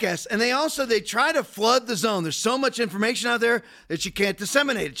the podcast, and they try to flood the zone. There's so much information out there that you can't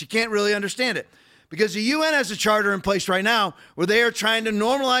disseminate it. You can't really understand it. Because the UN has a charter in place right now where they are trying to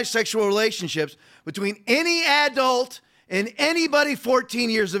normalize sexual relationships between any adult and anybody 14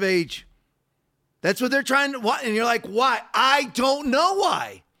 years of age. That's what they're trying to, and you're like, why? I don't know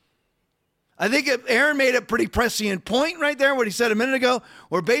why. I think Aaron made a pretty prescient point right there, what he said a minute ago,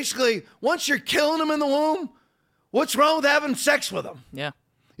 where basically, once you're killing them in the womb, what's wrong with having sex with them? Yeah.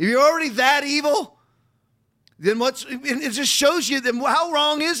 If you're already that evil, then it just shows you then how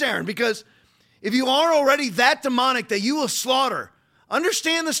wrong is Aaron? Because if you are already that demonic that you will slaughter,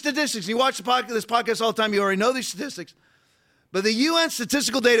 understand the statistics. You watch this podcast all the time, you already know these statistics. But the UN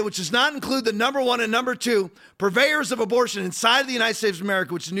statistical data, which does not include the number 1 and number 2 purveyors of abortion inside of the United States of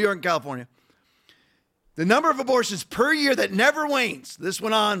America, which is New York and California, the number of abortions per year that never wanes. This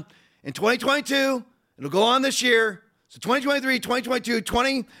went on in 2022. It'll go on this year. So 2023, 2022,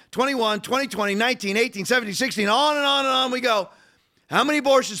 2021, 2020, 19, 18, 17, 16, on and on and on we go. How many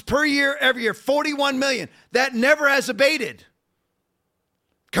abortions per year, every year? 41 million. That never has abated.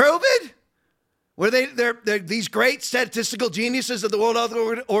 COVID? Where they're these great statistical geniuses of the World Health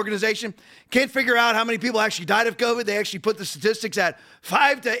Organization can't figure out how many people actually died of COVID. They actually put the statistics at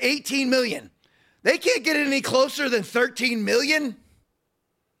 5 to 18 million. They can't get any closer than 13 million.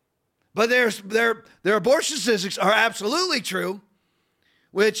 But their abortion statistics are absolutely true,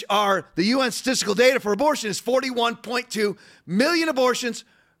 which are the UN statistical data for abortion is 41.2 million abortions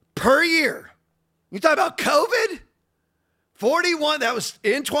per year. You talk about COVID? 41, that was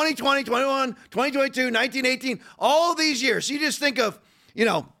in 2020, 21, 2022, 19, 18, all these years. So you just think of,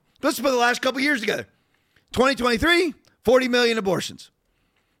 let's put the last couple years together. 2023, 40 million abortions.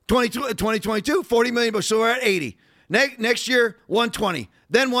 2022, 40 million abortions, so we're at 80. Next year, 120,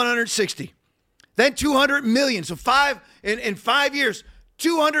 then 160, then 200 million. So in 5 years,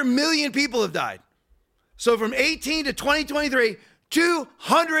 200 million people have died. So from 18 to 2023,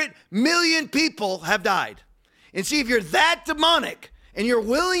 200 million people have died. And see, if you're that demonic and you're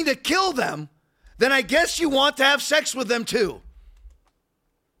willing to kill them, then I guess you want to have sex with them too.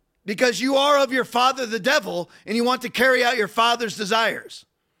 Because you are of your father, the devil, and you want to carry out your father's desires,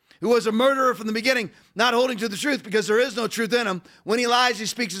 who was a murderer from the beginning, not holding to the truth because there is no truth in him. When he lies, he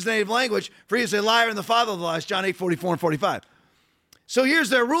speaks his native language, for he is a liar and the father of the lies, John 8:44 and 45. So here's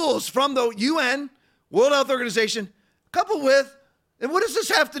their rules from the UN, World Health Organization, coupled with, and what does this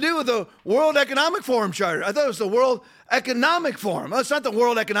have to do with the World Economic Forum Charter? I thought it was the World Economic Forum. Well, it's not the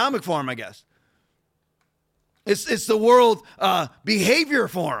World Economic Forum, I guess. It's the World Behavior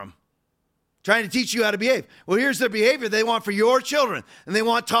Forum, trying to teach you how to behave. Well, here's their behavior they want for your children, and they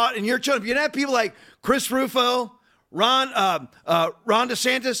want taught in your children. You have people like Chris Rufo, Ron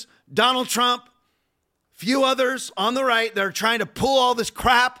DeSantis, Donald Trump, few others on the right that are trying to pull all this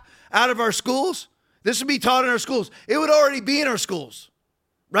crap out of our schools. This would be taught in our schools. It would already be in our schools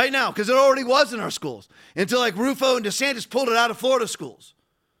right now because it already was in our schools until like Rufo and DeSantis pulled it out of Florida schools.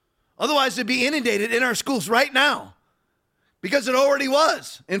 Otherwise, it'd be inundated in our schools right now because it already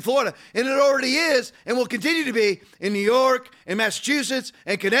was in Florida, and it already is and will continue to be in New York and Massachusetts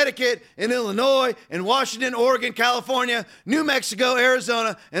and Connecticut and Illinois and Washington, Oregon, California, New Mexico,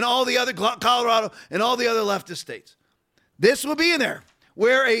 Arizona, and all the other Colorado and all the other leftist states. This will be in there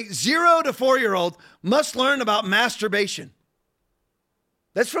where a 0 to 4-year-old must learn about masturbation.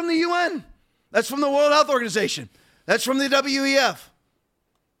 That's from the UN. That's from the World Health Organization. That's from the WEF.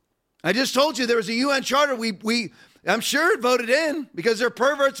 I just told you there was a UN charter I'm sure it voted in because there are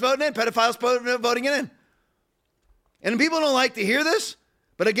perverts voting in, pedophiles voting it in. And people don't like to hear this,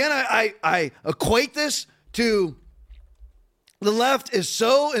 but again, I equate this to the left is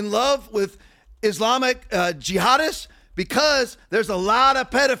so in love with Islamic jihadists because there's a lot of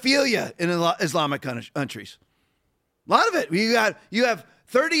pedophilia in Islamic countries. A lot of it. You have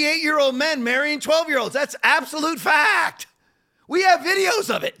 38-year-old men marrying 12-year-olds. That's absolute fact. We have videos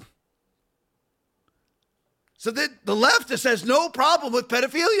of it. So the leftist has no problem with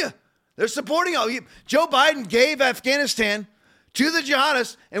pedophilia. They're supporting all. Joe Biden gave Afghanistan to the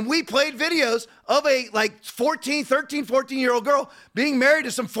jihadists, and we played videos of a 14-year-old girl being married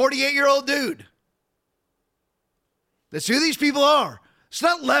to some 48-year-old dude. That's who these people are. It's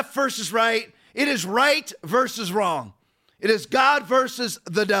not left versus right. It is right versus wrong. It is God versus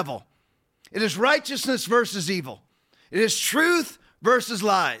the devil. It is righteousness versus evil. It is truth versus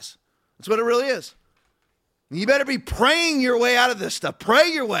lies. That's what it really is. You better be praying your way out of this stuff. Pray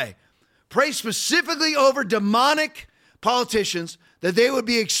your way. Pray specifically over demonic politicians, that they would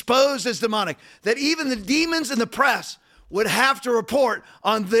be exposed as demonic, that even the demons in the press would have to report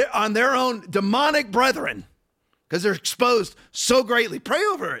on their own demonic brethren because they're exposed so greatly. Pray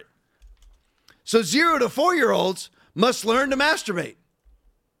over it. So 0 to 4-year-olds must learn to masturbate.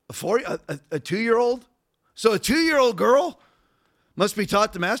 A 2-year-old? So a 2-year-old girl must be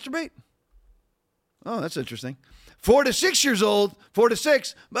taught to masturbate? Oh, that's interesting. 4 to 6 years old, 4 to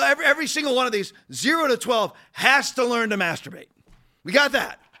 6, but every single one of these, 0 to 12, has to learn to masturbate. We got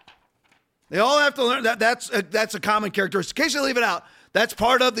that. They all have to learn that. That's a common characteristic. In case you leave it out, that's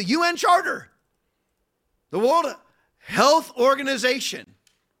part of the UN Charter, the World Health Organization.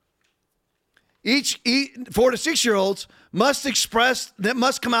 Each 4 to 6 year olds must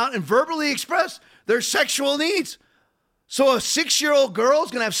come out and verbally express their sexual needs. So a 6-year-old girl is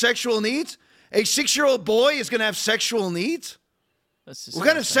going to have sexual needs. A 6-year-old boy is going to have sexual needs. What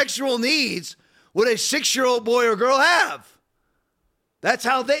kind of sexual needs would a 6-year-old boy or girl have? That's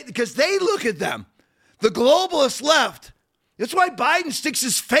how because they look at them. The globalist left. That's why Biden sticks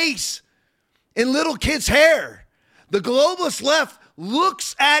his face in little kids' hair. The globalist left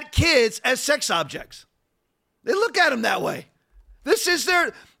looks at kids as sex objects. They look at them that way. This is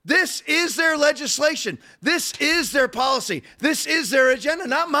their legislation. This is their policy. This is their agenda.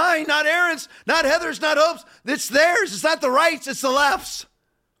 Not mine, not Aaron's, not Heather's, not Hope's. It's theirs. It's not the right's, it's the left's.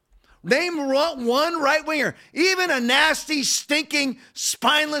 Name one right-winger, even a nasty, stinking,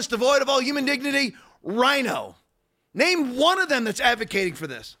 spineless, devoid of all human dignity rhino. Name one of them that's advocating for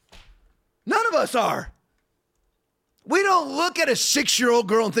this. None of us are. We don't look at a 6-year-old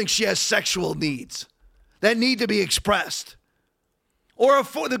girl and think she has sexual needs that need to be expressed. Or a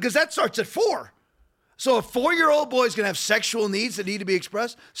 4, because that starts at 4. So a 4-year-old boy is going to have sexual needs that need to be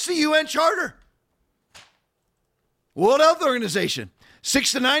expressed. It's the UN Charter. World Health Organization.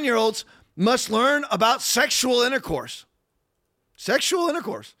 6 to 9-year-olds must learn about sexual intercourse. Sexual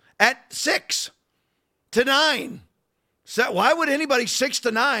intercourse at 6 to 9. So why would anybody 6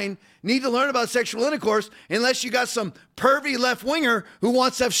 to 9 need to learn about sexual intercourse unless you got some pervy left-winger who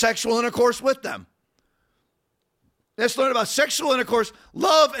wants to have sexual intercourse with them? Let's learn about sexual intercourse,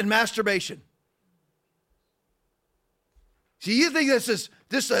 love, and masturbation. See, you think this is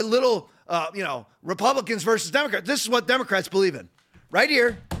a little, Republicans versus Democrats. This is what Democrats believe in. Right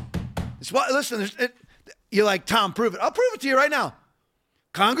here. You're like, Tom, prove it. I'll prove it to you right now.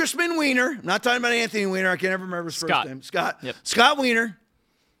 Congressman Weiner, I'm not talking about Anthony Weiner, I can't ever remember his first name. Scott. Yep. Scott Weiner,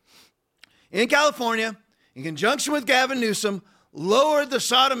 in California, in conjunction with Gavin Newsom, lowered the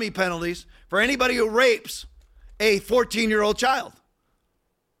sodomy penalties for anybody who rapes a 14-year-old child.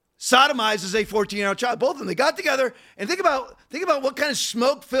 Sodomizes a 14-year-old child. Both of them. They got together and think about what kind of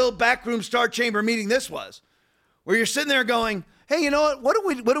smoke-filled backroom Star Chamber meeting this was, where you're sitting there going, hey, you know what?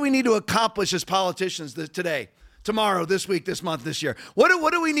 What do we need to accomplish as politicians today, tomorrow, this week, this month, this year? What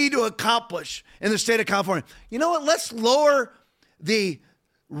do we need to accomplish in the state of California? You know what? Let's lower the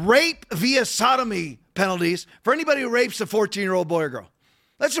rape via sodomy penalties for anybody who rapes a 14-year-old boy or girl.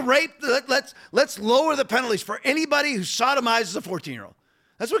 Let's lower the penalties for anybody who sodomizes a 14-year-old.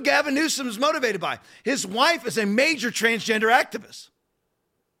 That's what Gavin Newsom is motivated by. His wife is a major transgender activist.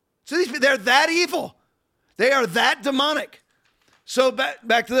 So they're that evil. They are that demonic. So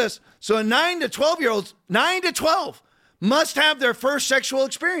back to this. So 9 to 12-year-olds, 9 to 12, must have their first sexual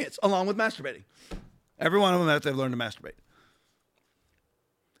experience along with masturbating. Every one of them have to learn to masturbate.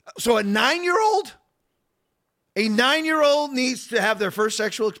 So a 9-year-old needs to have their first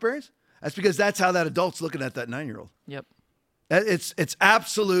sexual experience? That's because that's how that adult's looking at that 9-year-old. Yep. It's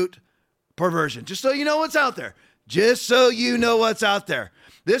absolute perversion. Just so you know what's out there. Just so you know what's out there.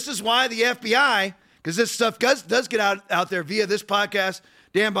 This is why the FBI, because this stuff does get out there via this podcast,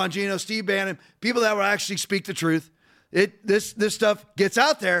 Dan Bongino, Steve Bannon, people that will actually speak the truth. This stuff gets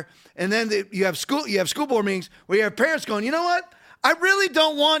out there, and then you have school board meetings where you have parents going, you know what? I really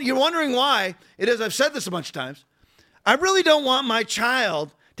don't want, you're wondering why it is, I've said this a bunch of times, I really don't want my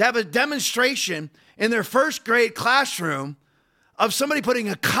child to have a demonstration in their first grade classroom of somebody putting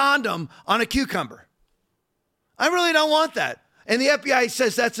a condom on a cucumber. I really don't want that. And the FBI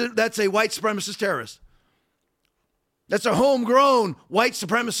says that's a white supremacist terrorist. That's a homegrown white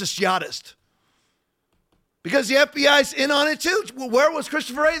supremacist jihadist. Because the FBI's in on it too. Where was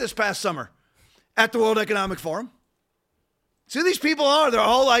Christopher Wray this past summer? At the World Economic Forum. See who these people are. They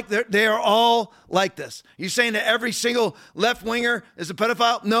are all like this. You saying that every single left-winger is a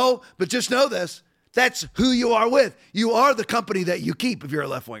pedophile? No, but just know this. That's who you are with. You are the company that you keep if you're a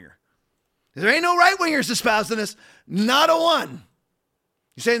left-winger. There ain't no right-wingers espousing this. Not a one.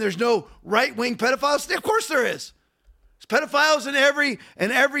 You saying there's no right-wing pedophiles? Of course there is. There's pedophiles in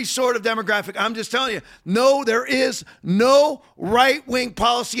every sort of demographic. I'm just telling you, no, there is no right-wing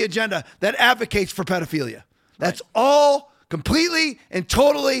policy agenda that advocates for pedophilia. That's all completely and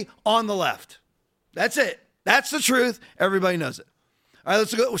totally on the left. That's it. That's the truth. Everybody knows it. All right,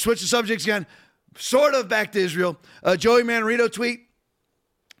 let's go. We'll switch the subjects again. Sort of back to Israel. Joey Manarino tweet.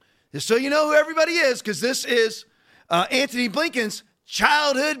 Just so you know who everybody is, because this is Antony Blinken's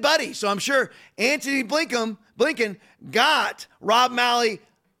childhood buddy. So I'm sure Antony Blinken got Rob Malley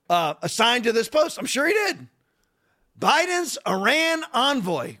assigned to this post. I'm sure he did. Biden's Iran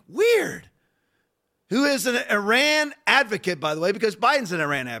envoy. Weird. Who is an Iran advocate, by the way, because Biden's an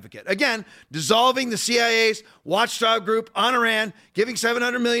Iran advocate. Again, dissolving the CIA's watchdog group on Iran, giving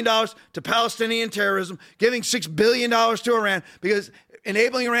 $700 million to Palestinian terrorism, giving $6 billion to Iran, because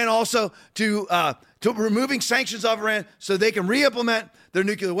enabling Iran also to removing sanctions off Iran so they can re-implement their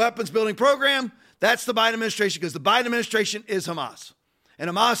nuclear weapons building program. That's the Biden administration, because the Biden administration is Hamas. And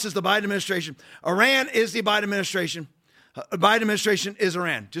Hamas is the Biden administration. Iran is the Biden administration. Biden administration is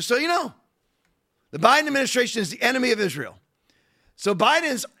Iran. Just so you know. The Biden administration is the enemy of Israel. So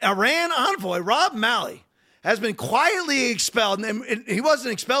Biden's Iran envoy, Rob Malley, has been quietly expelled. And he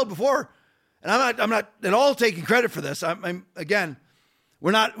wasn't expelled before. And I'm not at all taking credit for this. Again,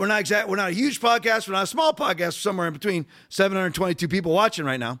 we're not a huge podcast. We're not a small podcast. Somewhere in between 722 people watching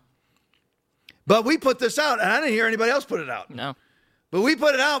right now. But we put this out, and I didn't hear anybody else put it out. No. But we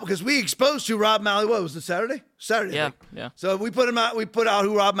put it out because we exposed who Rob Malley was. Was it Saturday? Saturday. Yeah. So we put him out. We put out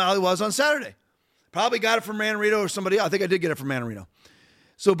who Rob Malley was on Saturday. Probably got it from Manarino or somebody else. I think I did get it from Manarino.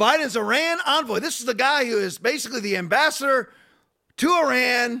 So Biden's Iran envoy. This is the guy who is basically the ambassador to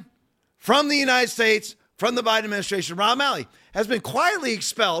Iran from the United States, from the Biden administration. Rob Malley has been quietly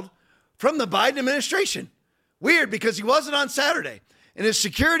expelled from the Biden administration. Weird, because he wasn't on Saturday. And his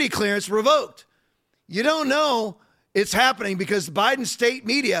security clearance revoked. You don't know it's happening because the Biden state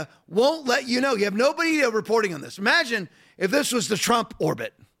media won't let you know. You have nobody reporting on this. Imagine if this was the Trump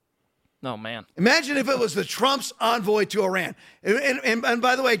orbit. Oh, man. Imagine if it was the Trump's envoy to Iran. And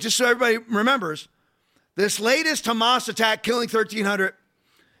by the way, just so everybody remembers, this latest Hamas attack killing 1,300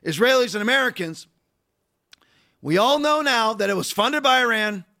 Israelis and Americans, we all know now that it was funded by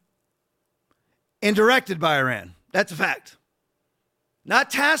Iran and directed by Iran. That's a fact.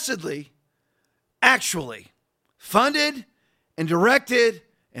 Not tacitly, actually. Funded and directed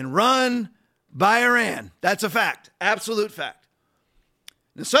and run by Iran. That's a fact. Absolute fact.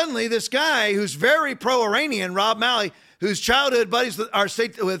 And suddenly, this guy who's very pro-Iranian, Rob Malley, whose childhood buddies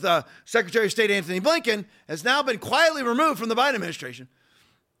with Secretary of State Antony Blinken, has now been quietly removed from the Biden administration.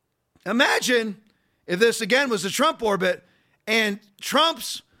 Imagine if this, again, was the Trump orbit and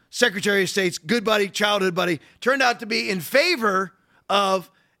Trump's Secretary of State's good buddy, childhood buddy, turned out to be in favor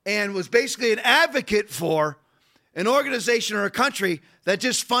of and was basically an advocate for an organization or a country that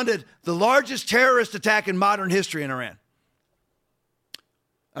just funded the largest terrorist attack in modern history in Iran.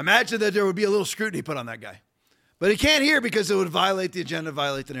 Imagine that there would be a little scrutiny put on that guy. But he can't hear because it would violate the agenda,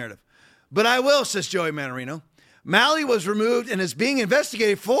 violate the narrative. But I will, says Joey Manarino. Malley was removed and is being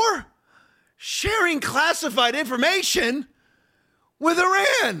investigated for sharing classified information with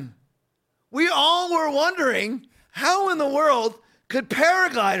Iran. We all were wondering how in the world could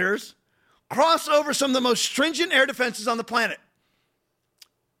paragliders cross over some of the most stringent air defenses on the planet.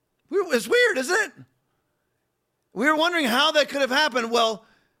 It's weird, isn't it? We were wondering how that could have happened. Well,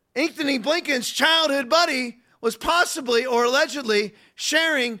 Antony Blinken's childhood buddy was possibly or allegedly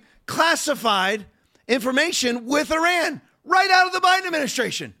sharing classified information with Iran right out of the Biden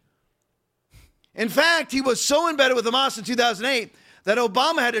administration. In fact, he was so embedded with Hamas in 2008 that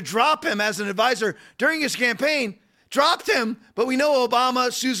Obama had to drop him as an advisor during his campaign. Dropped him, but we know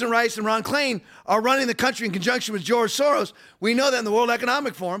Obama, Susan Rice, and Ron Klain are running the country in conjunction with George Soros. We know that in the World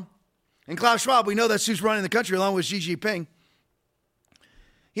Economic Forum. And Klaus Schwab, we know that's who's running the country along with Xi Jinping.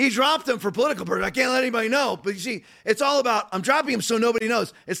 He dropped him for political purposes. I can't let anybody know. But you see, it's all about, I'm dropping him so nobody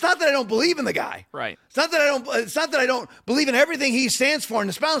knows. It's not that I don't believe in the guy. Right. It's not that I don't believe in everything he stands for and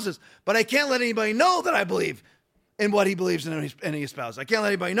espouses, but I can't let anybody know that I believe in what he believes in and he espouses. I can't let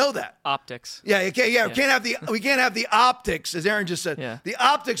anybody know that. Optics. Yeah, you can't, we can't have the optics, as Aaron just said, the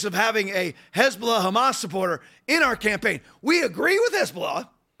optics of having a Hezbollah Hamas supporter in our campaign. We agree with Hezbollah.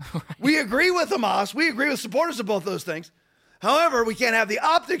 Right. We agree with Hamas. We agree with supporters of both those things. However, we can't have the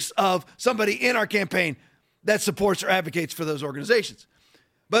optics of somebody in our campaign that supports or advocates for those organizations.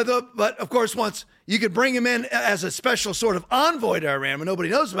 But of course, once you could bring him in as a special sort of envoy to Iran when nobody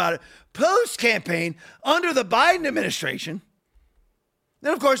knows about it, post-campaign under the Biden administration,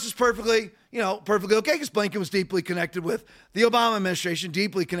 then of course it's perfectly okay because Blinken was deeply connected with the Obama administration,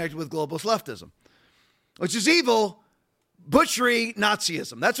 deeply connected with globalist leftism, which is evil, butchery,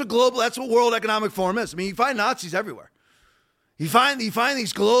 Nazism. That's what World Economic Forum is. I mean, you find Nazis everywhere. You find these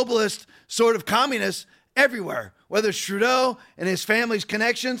globalist sort of communists everywhere, whether it's Trudeau and his family's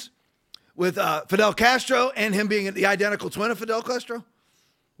connections with Fidel Castro and him being the identical twin of Fidel Castro.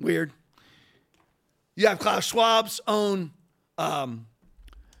 Weird. You have Klaus Schwab's own,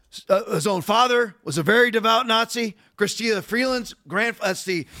 his own father was a very devout Nazi. Chrystia Freeland's that's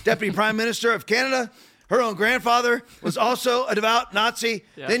the Deputy Prime Minister of Canada. Her own grandfather was also a devout Nazi.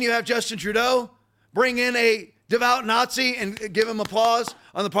 Yeah. Then you have Justin Trudeau bring in a devout Nazi and give him applause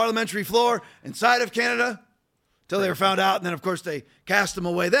on the parliamentary floor inside of Canada until they were found out. And then, of course, they cast him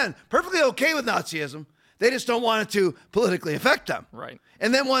away then. Perfectly okay with Nazism. They just don't want it to politically affect them. Right.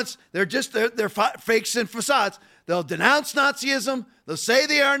 And then once they're fakes and facades, they'll denounce Nazism. They'll say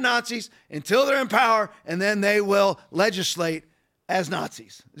they are Nazis until they're in power, and then they will legislate as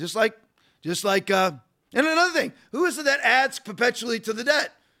Nazis. Just like, and another thing, who is it that adds perpetually to the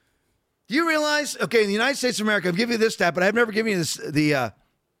debt? Do you realize, okay, in the United States of America, I've given you this stat, but I've never given you this, the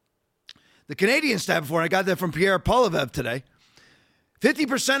Canadian stat before, and I got that from Pierre Polivev today.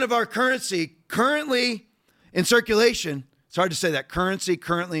 50% of our currency currently in circulation, it's hard to say that, currency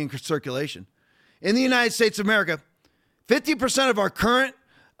currently in circulation. In the United States of America, 50% of our current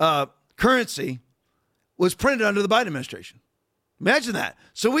currency was printed under the Biden administration. Imagine that.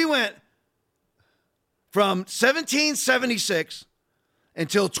 So we went from 1776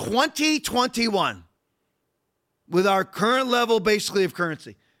 until 2021 with our current level basically of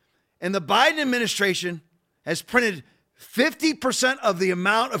currency. And the Biden administration has printed 50% of the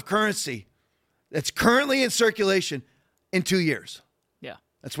amount of currency that's currently in circulation in 2 years. Yeah.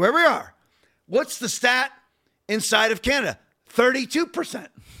 That's where we are. What's the stat inside of Canada? 32%.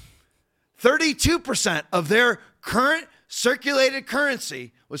 32% of their current circulated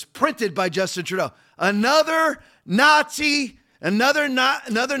currency was printed by Justin Trudeau. Another Nazi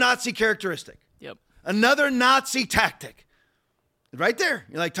characteristic. Yep. Another Nazi tactic. Right there.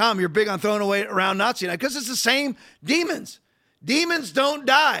 You're like, Tom, you're big on throwing away around Nazi. Because it's the same demons. Demons don't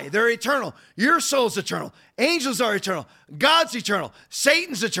die. They're eternal. Your soul's eternal. Angels are eternal. God's eternal.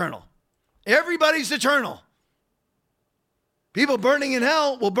 Satan's eternal. Everybody's eternal. People burning in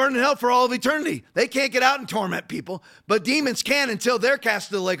hell will burn in hell for all of eternity. They can't get out and torment people, but demons can until they're cast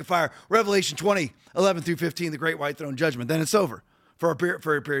into the lake of fire. Revelation 20, 11 through 15, the great white throne judgment. Then it's over for a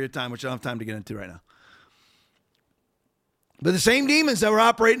period of time, which I don't have time to get into right now. But the same demons that were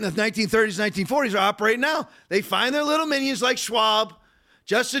operating in the 1930s, 1940s are operating now. They find their little minions like Schwab,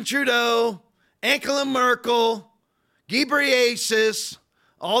 Justin Trudeau, Angela Merkel, Ghebreyesus,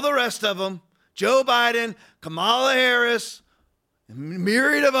 all the rest of them, Joe Biden, Kamala Harris, a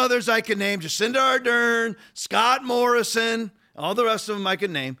myriad of others I could name, Jacinda Ardern, Scott Morrison, all the rest of them I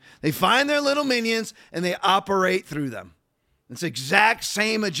could name. They find their little minions and they operate through them. It's the exact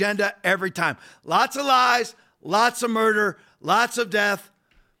same agenda every time. Lots of lies, lots of murder, lots of death,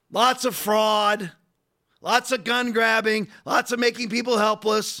 lots of fraud, lots of gun grabbing, lots of making people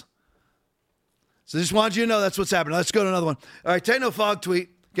helpless. So I just wanted you to know that's what's happening. Let's go to another one. All right, Techno Fog tweet.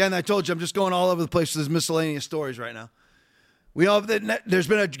 Again, I told you I'm just going all over the place with these miscellaneous stories right now. There's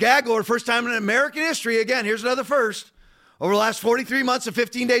been a gag order, first time in American history. Again, here's another first. Over the last 43 months and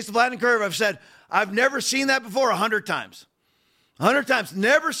 15 days to flatten the curve, I've said, I've never seen that before 100 times. 100 times.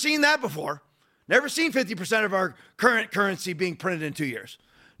 Never seen that before. Never seen 50% of our current currency being printed in 2 years.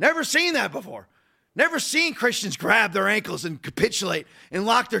 Never seen that before. Never seen Christians grab their ankles and capitulate and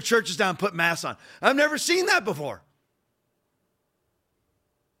lock their churches down and put masks on. I've never seen that before.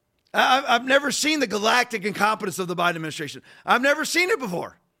 I've never seen the galactic incompetence of the Biden administration. I've never seen it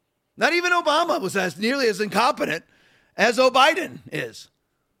before. Not even Obama was nearly as incompetent as Biden is.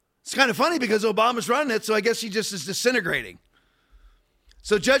 It's kind of funny because Obama's running it, so I guess he just is disintegrating.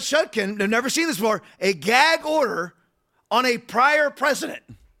 So Judge Shutkin, I've never seen this before, a gag order on a prior president.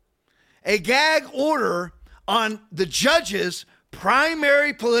 A gag order on the judge's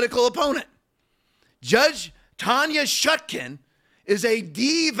primary political opponent. Judge Tanya Shutkin is a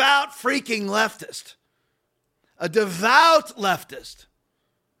devout freaking leftist. a devout leftist.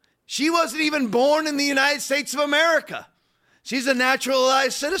 She wasn't even born in the United States of America. She's a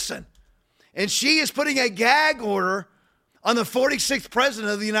naturalized citizen. And she is putting a gag order on the 46th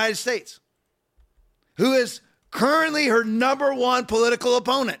president of the United States, who is currently her number one political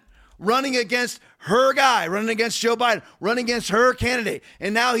opponent, running against her guy, running against Joe Biden, running against her candidate.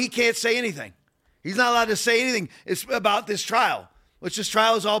 And now he can't say anything. He's not allowed to say anything about this trial, which this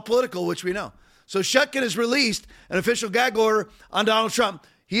trial is all political, which we know. So Shutkin has released an official gag order on Donald Trump.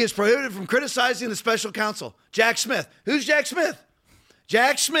 He is prohibited from criticizing the special counsel, Jack Smith. Who's Jack Smith?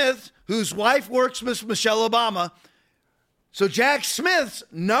 Jack Smith, whose wife works with Michelle Obama. So Jack Smith's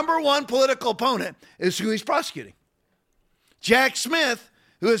number one political opponent is who he's prosecuting. Jack Smith,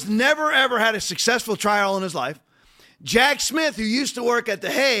 who has never, ever had a successful trial in his life. Jack Smith, who used to work at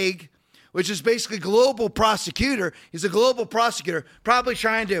The Hague, which is basically global prosecutor. He's a global prosecutor, probably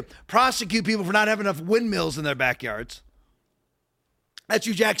trying to prosecute people for not having enough windmills in their backyards. That's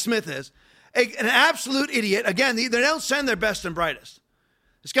who Jack Smith is. An absolute idiot. Again, they don't send their best and brightest.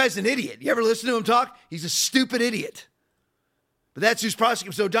 This guy's an idiot. You ever listen to him talk? He's a stupid idiot. But that's who's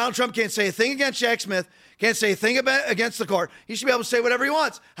prosecuting. So Donald Trump can't say a thing against Jack Smith, can't say a thing against the court. He should be able to say whatever he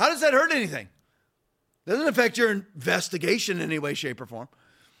wants. How does that hurt anything? Doesn't affect your investigation in any way, shape, or form.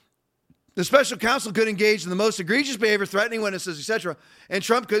 The special counsel could engage in the most egregious behavior, threatening witnesses, etc., and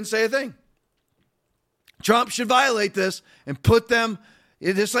Trump couldn't say a thing. Trump should violate this and put them,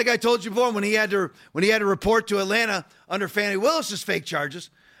 just like I told you before, when he had to report to Atlanta under Fannie Willis's fake charges,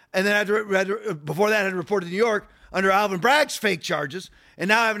 and then before that had to report to New York under Alvin Bragg's fake charges, and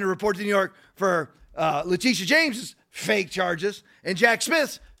now having to report to New York for Letitia James's fake charges and Jack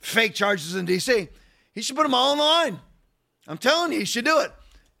Smith's fake charges in D.C. He should put them all on the line. I'm telling you, he should do it.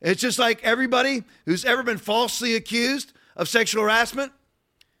 It's just like everybody who's ever been falsely accused of sexual harassment,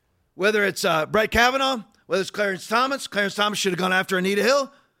 whether it's Brett Kavanaugh, whether it's Clarence Thomas. Clarence Thomas should have gone after Anita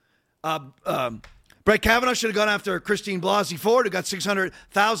Hill. Brett Kavanaugh should have gone after Christine Blasey Ford, who got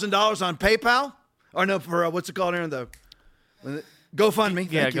 $600,000 on PayPal. Or no, for what's it called here? The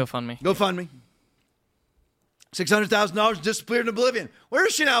GoFundMe. Yeah, GoFundMe. GoFundMe. $600,000 disappeared in oblivion. Where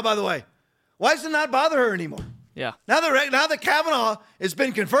is she now, by the way? Why does it not bother her anymore? Yeah. Now that Kavanaugh has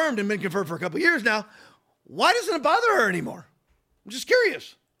been confirmed and been confirmed for a couple of years now, why doesn't it bother her anymore? I'm just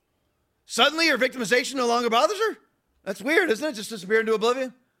curious. Suddenly her victimization no longer bothers her? That's weird, isn't it? Just disappeared into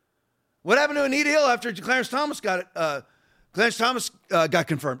oblivion. What happened to Anita Hill after Clarence Thomas got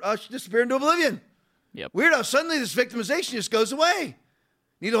confirmed? Oh, she disappeared into oblivion. Yep. Weird how suddenly this victimization just goes away.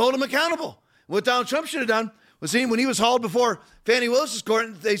 Need to hold him accountable. What Donald Trump should have done was when he was hauled before Fannie Willis's court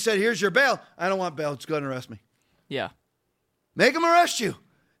and they said, here's your bail. I don't want bail. Just go ahead and arrest me. Yeah. Make them arrest you.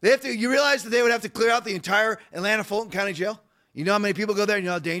 You realize that they would have to clear out the entire Atlanta Fulton County Jail? You know how many people go there? You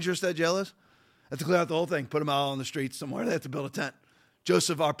know how dangerous that jail is? They have to clear out the whole thing, put them out on the streets somewhere. They have to build a tent.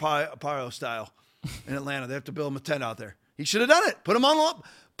 Joseph Arpaio style in Atlanta. They have to build them a tent out there. He should have done it. Put them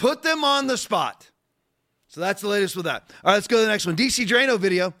on the spot. So that's the latest with that. All right, let's go to the next one. DC Drano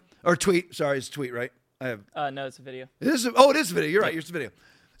video, or tweet. Sorry, it's a tweet, right? No, it's a video. It is a video. You're right. Here's the video.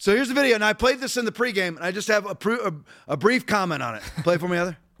 So here's the video. And I played this in the pregame, and I just have a brief comment on it. Play it for me,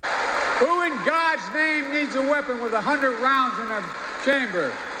 Heather. Who in God's name needs a weapon with 100 rounds in a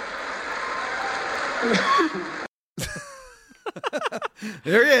chamber?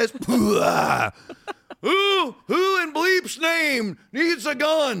 There he is. Who in bleep's name needs a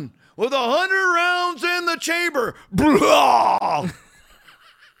gun with 100 rounds in the chamber?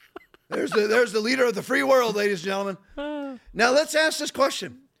 There's the leader of the free world, ladies and gentlemen. Now let's ask this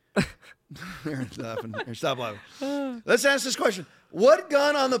question. Stop laughing. Let's ask this question. What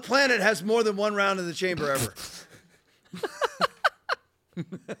gun on the planet has more than one round in the chamber ever?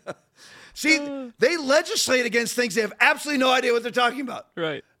 See, they legislate against things they have absolutely no idea what they're talking about.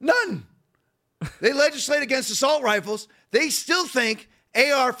 Right. None. They legislate against assault rifles. They still think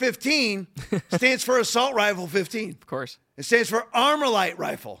AR-15 stands for assault rifle 15. Of course. It stands for Armalite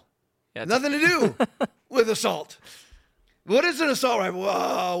rifle. Yeah, nothing to do with assault. What is an assault rifle?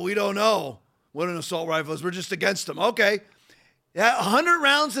 Oh, we don't know what an assault rifle is. We're just against them. Okay. Yeah, 100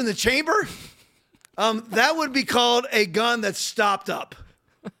 rounds in the chamber? That would be called a gun that's stopped up.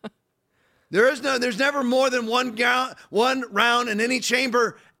 There's never more than one round in any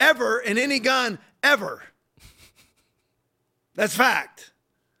chamber ever, in any gun ever. That's fact.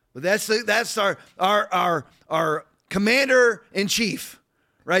 But that's our commander in chief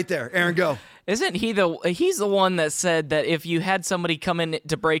right there. Aaron, go. Isn't he's the one that said that if you had somebody come in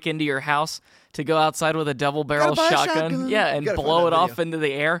to break into your house to go outside with a double barrel shotgun, yeah, and blow it off into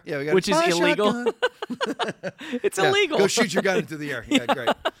the air, which is illegal. It's illegal. Go shoot your gun into the air. Yeah, great.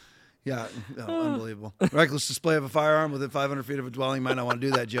 Yeah, no, unbelievable. Reckless display of a firearm within 500 feet of a dwelling. You might not want to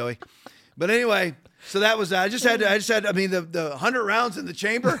do that, Joey. But anyway, so that was that. I mean, the 100 rounds in the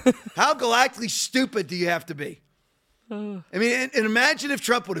chamber, how galactically stupid do you have to be? I mean, and imagine if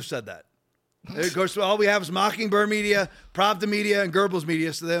Trump would have said that. Of course, all we have is Mockingbird media, Pravda media, and Goebbels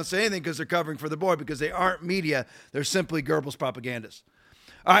media, so they don't say anything because they're covering for the board because they aren't media. They're simply Goebbels propagandists.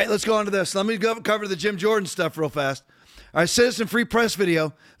 All right, let's go on to this. Let me cover the Jim Jordan stuff real fast. All right, Citizen Free Press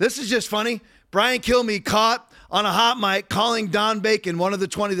video. This is just funny. Brian Kilmeade caught on a hot mic calling Don Bacon, one of the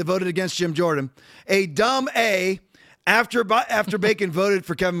 20 that voted against Jim Jordan, a dumb A after Bacon voted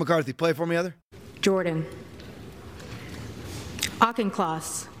for Kevin McCarthy. Play it for me, Heather. Jordan.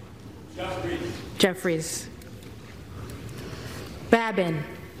 Auchincloss. Jeffries. Babin.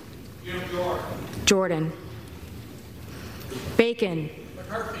 Jordan. Bacon.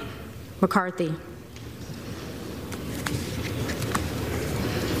 McCarthy.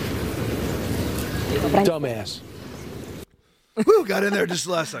 Dumbass. Woo, got in there just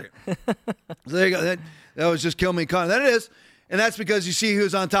the last second. So there you go. That was just Kilmeade calling. That it is. And that's because you see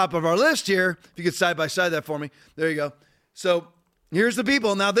who's on top of our list here. If you could side by side that for me. There you go. So here's the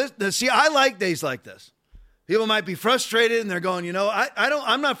people. Now see, I like days like this. People might be frustrated and they're going,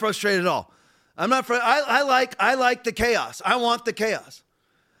 I'm not frustrated at all. I'm not I like the chaos. I want the chaos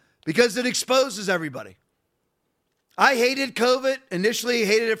because it exposes everybody. I hated COVID, initially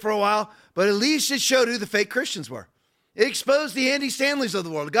hated it for a while, but at least it showed who the fake Christians were. It exposed the Andy Stanleys of the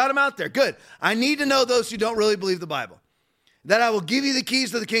world. It got them out there. Good. I need to know those who don't really believe the Bible. That I will give you the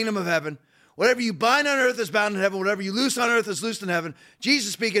keys to the kingdom of heaven. Whatever you bind on earth is bound in heaven. Whatever you loose on earth is loosed in heaven.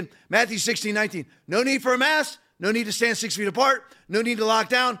 Jesus speaking, Matthew 16:19. No need for a mask. No need to stand 6 feet apart. No need to lock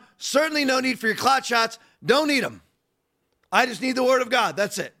down. Certainly no need for your clot shots. Don't need them. I just need the word of God.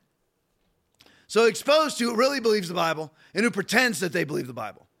 That's it. So exposed to who really believes the Bible and who pretends that they believe the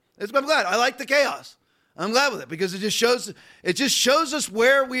Bible. I'm glad. I like the chaos. I'm glad with it because it just shows us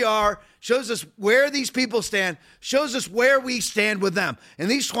where we are, shows us where these people stand, shows us where we stand with them. And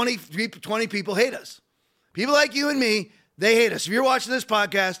these 20 people hate us. People like you and me, they hate us. If you're watching this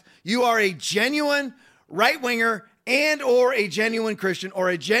podcast, you are a genuine right-winger and or a genuine Christian or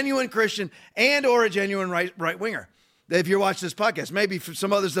a genuine Christian and or a genuine right-winger. If you're watching this podcast, maybe for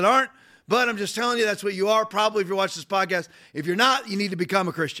some others that aren't, but I'm just telling you that's what you are probably if you're watching this podcast. If you're not, you need to become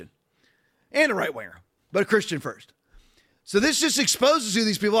a Christian and a right-winger, but a Christian first. So this just exposes who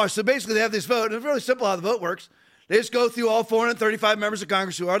these people are. So basically they have this vote, and it's really simple how the vote works. They just go through all 435 members of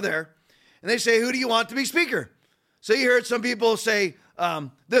Congress who are there, and they say, who do you want to be speaker? So you heard some people say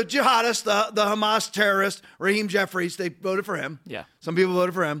the jihadist, the Hamas terrorist, Raheem Jeffries, they voted for him. Yeah. Some people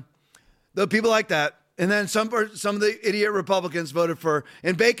voted for him. The people like that. And then some of the idiot Republicans voted for,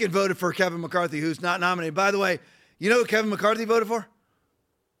 and Bacon voted for Kevin McCarthy, who's not nominated. By the way, you know who Kevin McCarthy voted for?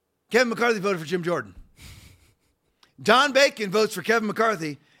 Kevin McCarthy voted for Jim Jordan. Don Bacon votes for Kevin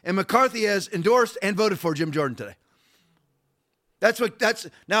McCarthy, and McCarthy has endorsed and voted for Jim Jordan today.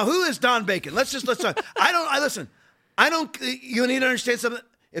 Now who is Don Bacon? Let's talk. You need to understand something.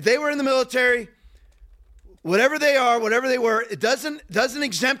 If they were in the military, whatever they are, whatever they were, it doesn't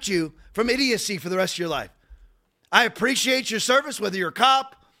exempt you from idiocy for the rest of your life. I appreciate your service, whether you're a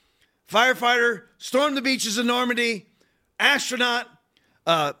cop, firefighter, stormed the beaches of Normandy, astronaut,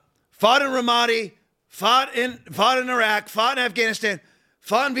 fought in Ramadi, fought in Iraq, fought in Afghanistan,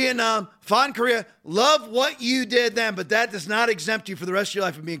 fought in Vietnam, fought in Korea. Love what you did then, but that does not exempt you for the rest of your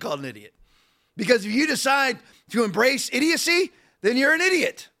life from being called an idiot. Because if you decide to embrace idiocy, then you're an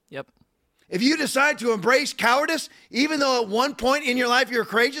idiot. Yep. If you decide to embrace cowardice, even though at one point in your life you're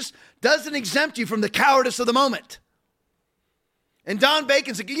courageous, doesn't exempt you from the cowardice of the moment. And Don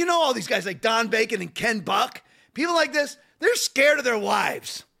Bacon's like, all these guys like Don Bacon and Ken Buck, people like this, they're scared of their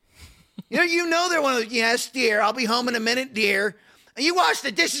wives. They're one of those, yes, dear, I'll be home in a minute, dear. You wash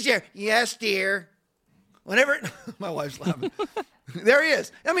the dishes, dear. Yes, dear. Whenever, my wife's laughing. There he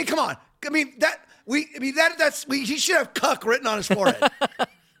is. I mean, come on. He should have cuck written on his forehead.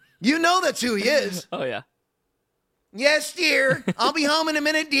 That's who he is. Oh, yeah. Yes, dear. I'll be home in a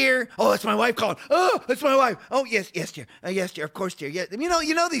minute, dear. Oh, that's my wife calling. Oh, that's my wife. Oh, yes, dear. Yes, dear. Of course, dear. Yes.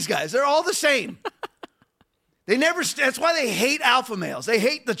 You know these guys. They're all the same. That's why they hate alpha males. They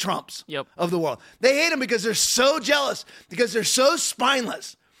hate the Trumps of the world. They hate them because they're so jealous, because they're so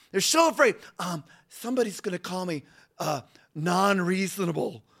spineless. They're so afraid. Somebody's going to call me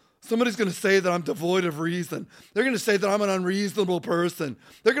non-reasonable. Somebody's going to say that I'm devoid of reason. They're going to say that I'm an unreasonable person.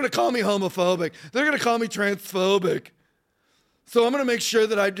 They're going to call me homophobic. They're going to call me transphobic. So I'm going to make sure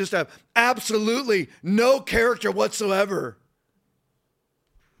that I just have absolutely no character whatsoever.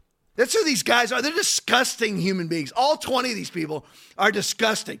 That's who these guys are. They're disgusting human beings. All 20 of these people are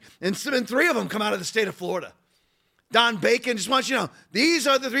disgusting. And 3 of them come out of the state of Florida. Don Bacon, just wants you to know, these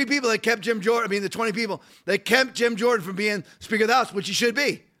are the 3 people that kept Jim Jordan, the 20 people that kept Jim Jordan from being Speaker of the House, which he should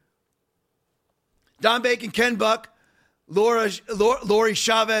be. Don Bacon, Ken Buck, Lori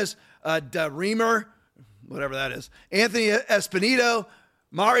Chavez, Reamer, whatever that is, Anthony Espinito,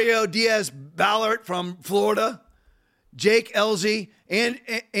 Mario Diaz-Balart from Florida, Jake Elzy, and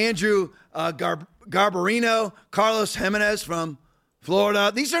Andrew Garbarino, Carlos Jimenez from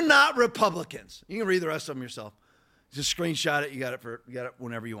Florida. These are not Republicans. You can read the rest of them yourself. Just screenshot it. You got it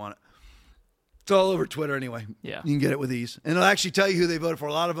whenever you want it. It's all over Twitter anyway. Yeah. You can get it with ease. And it'll actually tell you who they voted for.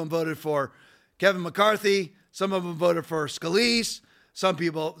 A lot of them voted for Kevin McCarthy. Some of them voted for Scalise. Some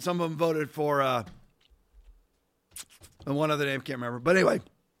of them voted for one other name, can't remember. But anyway,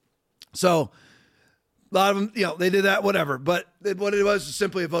 so a lot of them, they did that, whatever. But what it was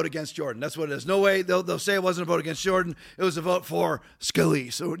simply a vote against Jordan. That's what it is. No way they'll say it wasn't a vote against Jordan. It was a vote for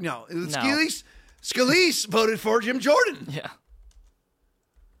Scalise. So, no, it was Scalise. Scalise voted for Jim Jordan. Yeah.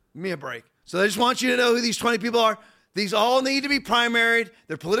 Give me a break. So I just want you to know who these 20 people are. These all need to be primaried.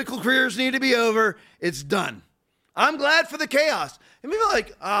 Their political careers need to be over. It's done. I'm glad for the chaos. And people are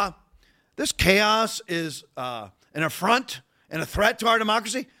like, this chaos is an affront and a threat to our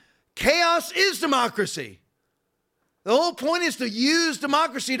democracy. Chaos is democracy. The whole point is to use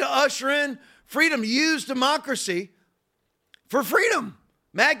democracy to usher in freedom. Use democracy for freedom.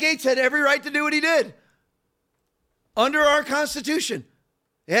 Matt Gaetz had every right to do what he did under our Constitution.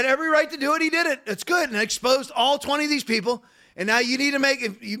 He had every right to do it. He did it. It's good. And exposed all 20 of these people. And now you need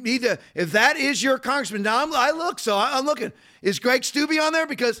to if that is your congressman. Now I'm looking. Is Greg Steube on there?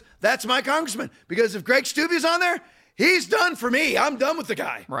 Because that's my congressman. Because if Greg Steube is on there, he's done for me. I'm done with the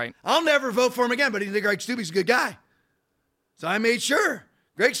guy. Right. I'll never vote for him again, but Greg Steube's a good guy. So I made sure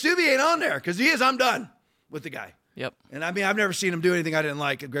Greg Steube ain't on there because he is. I'm done with the guy. Yep. And I've never seen him do anything I didn't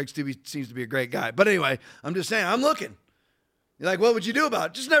like. Greg Steube seems to be a great guy. But anyway, I'm just saying, I'm looking. You're like, what would you do about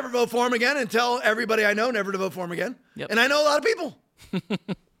it? Just never vote for him again and tell everybody I know never to vote for him again. Yep. And I know a lot of people.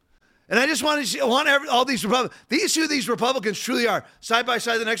 And I just want all these Republicans. These Republicans truly are. Side by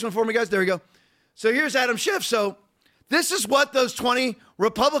side, the next one for me, guys. There we go. So here's Adam Schiff. So this is what those 20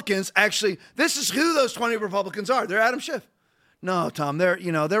 Republicans this is who those 20 Republicans are. They're Adam Schiff. No, Tom, they're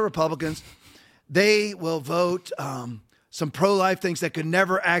Republicans. They will vote some pro-life things that could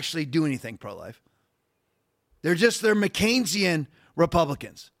never actually do anything pro-life. They're Keynesian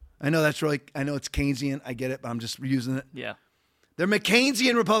Republicans. I know it's Keynesian. I get it, but I'm just using it. Yeah. They're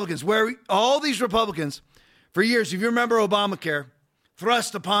Keynesian Republicans, where all these Republicans, for years, if you remember Obamacare,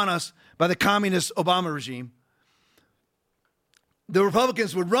 thrust upon us by the communist Obama regime, the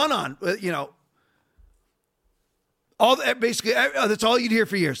Republicans would run on, that's all you'd hear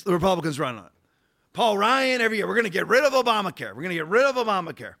for years. The Republicans run on it. Paul Ryan, every year, we're going to get rid of Obamacare. We're going to get rid of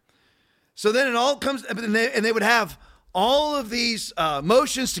Obamacare. So then it all comes, and they would have all of these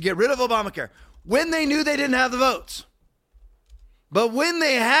motions to get rid of Obamacare when they knew they didn't have the votes. But when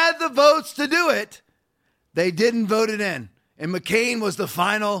they had the votes to do it, they didn't vote it in. And McCain was the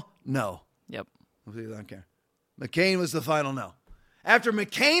final no. Yep. I don't care. McCain was the final no. After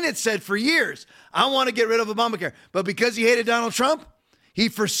McCain had said for years, I want to get rid of Obamacare. But because he hated Donald Trump, he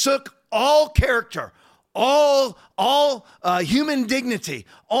forsook all character, all human dignity,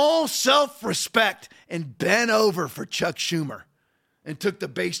 all self-respect, and bent over for Chuck Schumer and took the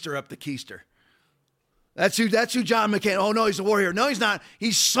baster up the keister. That's who John McCain. Oh, no, he's a war hero. No, he's not.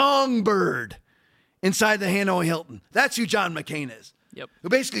 He's Songbird inside the Hanoi Hilton. That's who John McCain is. Yep. Who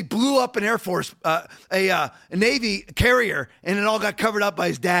basically blew up an Air Force, a Navy carrier, and it all got covered up by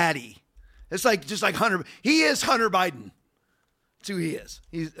his daddy. It's just like Hunter. He is Hunter Biden. That's who he is.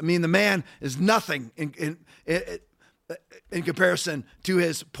 The man is nothing in comparison to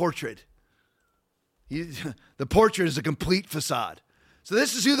his portrait. The portrait is a complete facade. So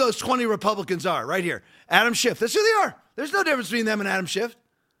this is who those 20 Republicans are right here. Adam Schiff. That's who they are. There's no difference between them and Adam Schiff.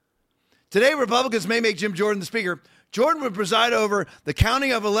 Today, Republicans may make Jim Jordan the speaker. Jordan would preside over the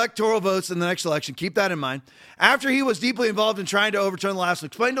counting of electoral votes in the next election. Keep that in mind. After he was deeply involved in trying to overturn the last one.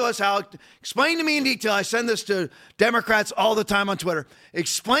 Explain to us how. Explain to me in detail. I send this to Democrats all the time on Twitter.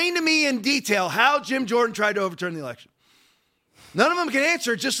 Explain to me in detail how Jim Jordan tried to overturn the election. None of them can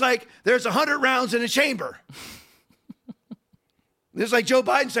answer, just like there's 100 rounds in a chamber. It's like Joe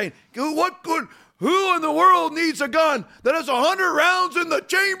Biden saying, who in the world needs a gun that has 100 rounds in the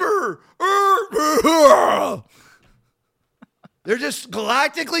chamber? They're just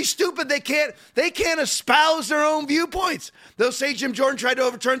galactically stupid. They can't espouse their own viewpoints. They'll say Jim Jordan tried to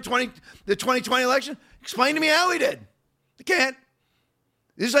overturn the 2020 election. Explain to me how he did. They can't.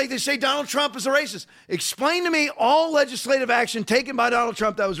 This is like they say Donald Trump is a racist. Explain to me all legislative action taken by Donald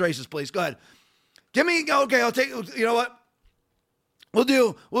Trump that was racist, please. Go ahead. Give me, okay, I'll take, you know what? We'll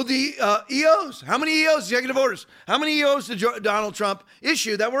do EOs. How many EOs, executive orders? How many EOs did Donald Trump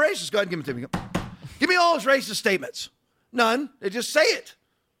issue that were racist? Go ahead and give them to me. Give me all his racist statements. None. They just say it.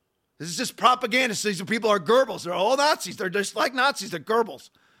 This is just propaganda. These people are Goebbels. They're all Nazis. They're just like Nazis. They're Goebbels.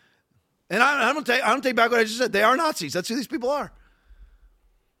 And I don't take back what I just said. They are Nazis. That's who these people are.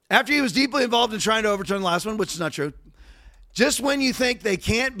 After he was deeply involved in trying to overturn the last one, which is not true, just when you think they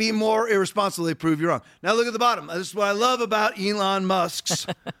can't be more irresponsible, they prove you wrong. Now look at the bottom. This is what I love about Elon Musk's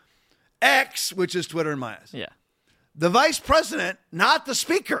X, which is Twitter in my eyes. Yeah. The vice president, not the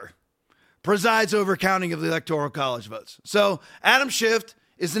speaker, presides over counting of the Electoral College votes. So Adam Schiff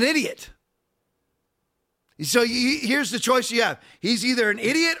is an idiot. So here's the choice you have. He's either an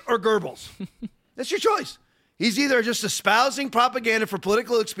idiot or Goebbels. That's your choice. He's either just espousing propaganda for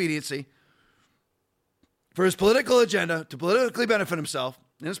political expediency, for his political agenda, to politically benefit himself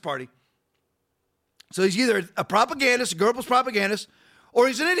and his party. So he's either a propagandist, a Goebbels propagandist, or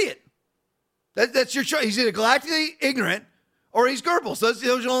he's an idiot. That's your choice. He's either galactically ignorant or he's Goebbels.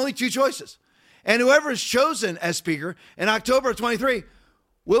 Those are only two choices. And whoever is chosen as speaker in October of 23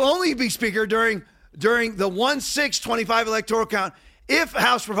 will only be speaker during the 1/6/25 electoral count if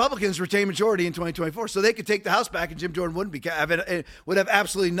House Republicans retain majority in 2024. So they could take the House back and Jim Jordan would have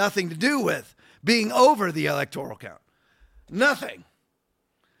absolutely nothing to do with being over the electoral count. Nothing.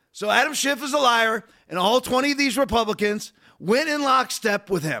 So Adam Schiff is a liar, and all 20 of these Republicans went in lockstep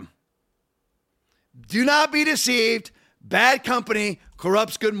with him. Do not be deceived. Bad company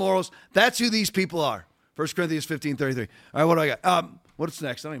corrupts good morals. That's who these people are. 1 Corinthians 15:33. All right, what do I got? What's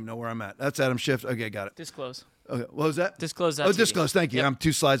next? I don't even know where I'm at. That's Adam Schiff. Okay, got it. Disclose. Okay, what was that? Disclose. Oh, disclose. Thank you. Yep. I'm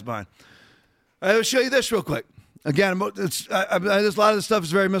 2 slides behind. All right, I'll show you this real quick. Again, there's a lot of the stuff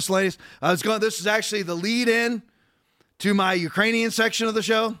is very miscellaneous. This is actually the lead-in to my Ukrainian section of the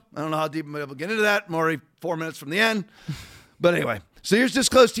show. I don't know how deep I'm able to get into that. I'm already 4 minutes from the end. But anyway, so here's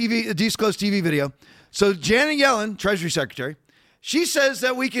Disclosed TV video. So Janet Yellen, Treasury Secretary, she says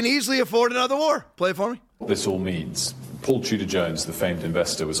that we can easily afford another war. Play it for me. What this all means. Paul Tudor-Jones, the famed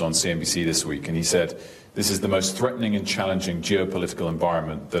investor, was on CNBC this week, and he said, "This is the most threatening and challenging geopolitical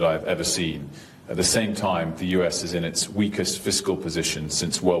environment that I've ever seen. At the same time, the US is in its weakest fiscal position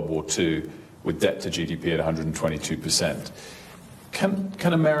since World War II, with debt to GDP at 122%.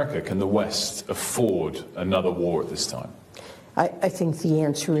 Can America, can the West afford another war at this time?" I think the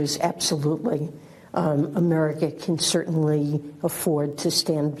answer is absolutely. America can certainly afford to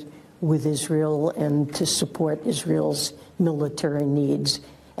stand with Israel and to support Israel's military needs.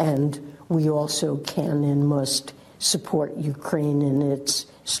 And we also can and must support Ukraine in its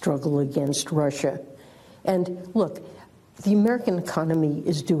struggle against Russia. And look, the American economy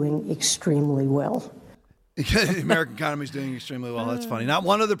is doing extremely well. The American economy is doing extremely well. That's funny. Not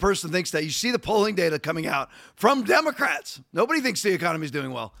one other person thinks that. You see the polling data coming out from Democrats. Nobody thinks the economy is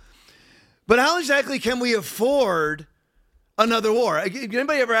doing well. But how exactly can we afford another war?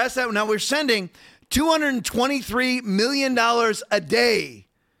 Anybody ever asked that? Now we're sending $223 million a day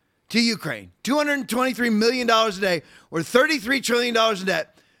to Ukraine. $223 million a day. We're $33 trillion in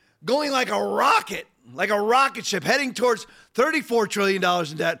debt, going like a rocket ship, heading towards $34 trillion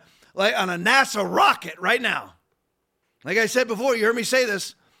in debt, like on a NASA rocket right now. Like I said before, you heard me say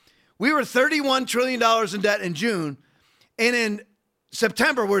this. We were $31 trillion in debt in June, and in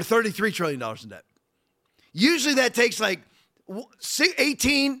September, we're $33 trillion in debt. Usually that takes like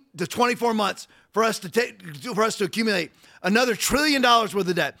 18 to 24 months for us to accumulate another $1 trillion worth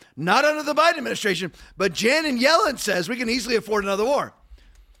of debt. Not under the Biden administration, but Janet Yellen says we can easily afford another war.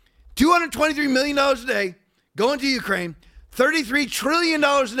 $223 million a day going to Ukraine, $33 trillion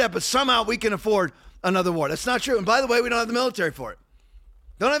in debt, but somehow we can afford another war. That's not true. And by the way, we don't have the military for it.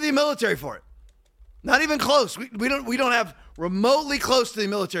 Don't have the military for it. Not even close. We don't have remotely close to the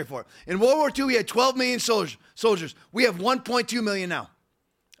military for it. In World War II, we had 12 million soldiers. We have 1.2 million now.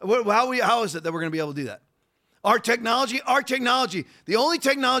 How is it that we're going to be able to do that? Our technology, the only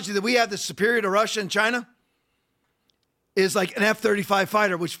technology that we have that's superior to Russia and China is like an F-35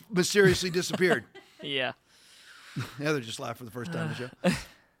 fighter, which mysteriously disappeared. Yeah. Heather just laughed for the first time in the show.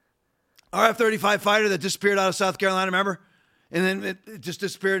 Our F-35 fighter that disappeared out of South Carolina, remember? And then it just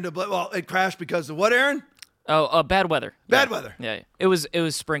disappeared into, it crashed because of what, Aaron? Oh, bad weather. Bad weather. Yeah. It was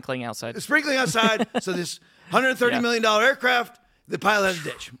sprinkling outside. It's sprinkling outside. So this $130 million aircraft, the pilot had a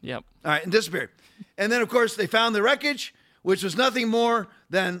ditch. Yep. All right, and disappeared. And then, of course, they found the wreckage, which was nothing more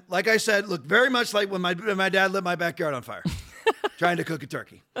than, like I said, looked very much like when my dad lit my backyard on fire, trying to cook a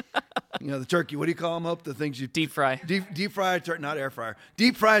turkey. You know, the turkey. What do you call them, Hope? The things you Deep fry. Deep fry, not air fryer.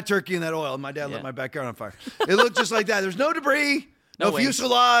 Deep fried turkey in that oil. My dad lit my backyard on fire. It looked just like that. There's no debris, no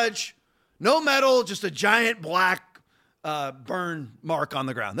fuselage, no metal, just a giant black burn mark on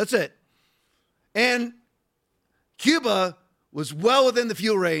the ground. That's it. And Cuba was well within the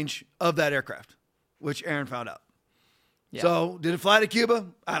fuel range of that aircraft, which Aaron found out. Yeah. So did it fly to Cuba?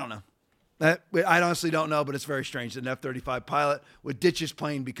 I don't know. I honestly don't know, but it's very strange that an F-35 pilot would ditch his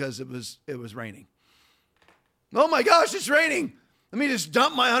plane because it was raining. Oh my gosh, it's raining. Let me just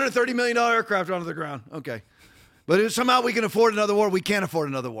dump my $130 million aircraft onto the ground. Okay. But if somehow we can afford another war, we can't afford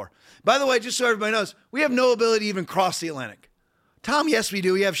another war. By the way, just so everybody knows, we have no ability to even cross the Atlantic. Tom, yes, we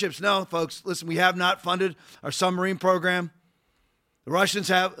do. We have ships. No, folks, listen, we have not funded our submarine program. The Russians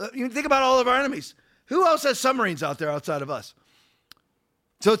have. You think about all of our enemies. Who else has submarines out there outside of us?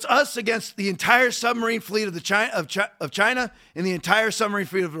 So it's us against the entire submarine fleet of China and the entire submarine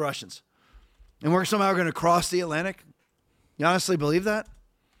fleet of the Russians. And we're somehow going to cross the Atlantic? You honestly believe that?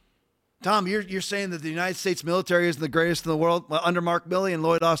 Tom, you're saying that the United States military isn't the greatest in the world? Well, under Mark Milley and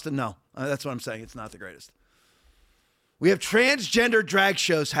Lloyd Austin, no. That's what I'm saying. It's not the greatest. We have transgender drag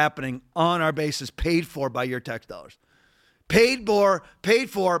shows happening on our bases paid for by your tax dollars. Paid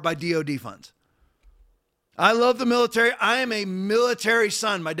for by DOD funds. I love the military. I am a military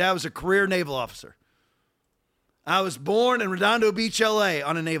son. My dad was a career naval officer. I was born in Redondo Beach, LA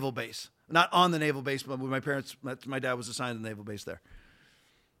on a naval base. Not on the naval base, but with my parents, my dad was assigned to the naval base there.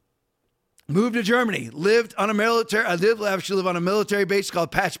 Moved to Germany. Lived on a military base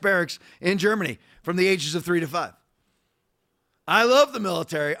called Patch Barracks in Germany from the ages of 3 to 5. I love the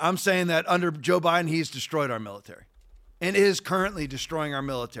military. I'm saying that under Joe Biden, he's destroyed our military and is currently destroying our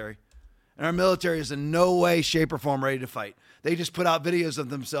military. And our military is in no way, shape, or form ready to fight. They just put out videos of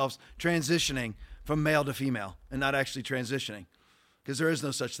themselves transitioning from male to female and not actually transitioning because there is no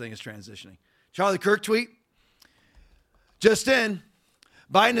such thing as transitioning. Charlie Kirk tweet. Just in,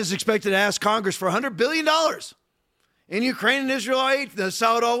 Biden is expected to ask Congress for $100 billion in Ukraine and Israel aid. That's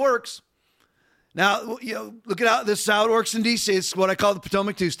how it all works. Now, look at how this is how it works in D.C. It's what I call the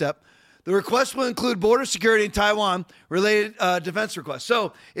Potomac two-step. The request will include border security and Taiwan-related defense requests.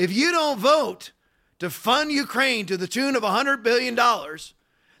 So if you don't vote to fund Ukraine to the tune of $100 billion,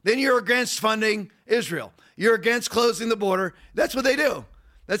 then you're against funding Israel. You're against closing the border. That's what they do.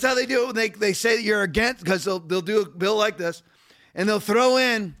 That's how they do it. They say that you're against, because they'll do a bill like this, and they'll throw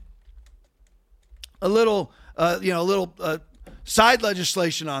in a little side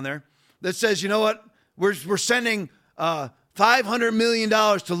legislation on there that says, you know what, we're sending $500 million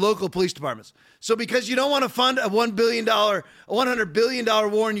to local police departments. So because you don't want to fund a $100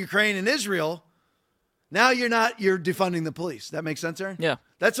 billion war in Ukraine and Israel, now you're defunding the police. That makes sense, Aaron? Yeah.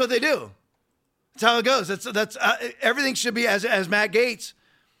 That's what they do. That's how it goes. That's everything should be, as Matt Gaetz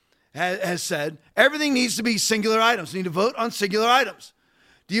has said, everything needs to be singular items. You need to vote on singular items.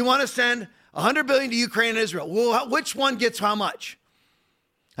 Do you want to send $100 billion to Ukraine and Israel? Well, which one gets how much?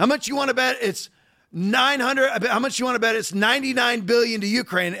 How much you want to bet it's 900? How much you want to bet it's 99 billion to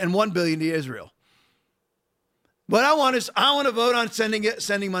Ukraine and 1 billion to Israel? What I want to vote on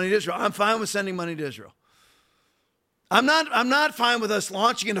sending money to Israel. I'm fine with sending money to Israel. I'm not fine with us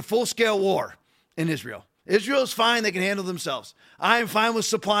launching into full-scale war in Israel. Israel's fine. They can handle themselves. I am fine with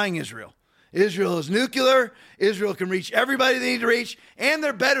supplying Israel. Israel is nuclear. Israel can reach everybody they need to reach, and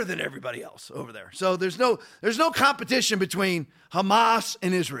they're better than everybody else over there. So there's no competition between Hamas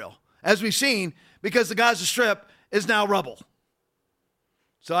and Israel, as we've seen, because the Gaza Strip is now rubble.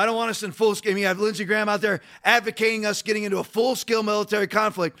 So I don't want us in full-scale. You have Lindsey Graham out there advocating us getting into a full-scale military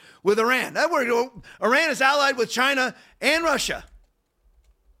conflict with Iran. Iran is allied with China and Russia.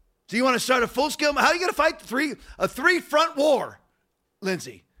 So you want to start a full-scale? How are you going to fight a three-front war,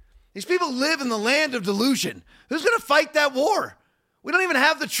 Lindsey? These people live in the land of delusion. Who's going to fight that war? We don't even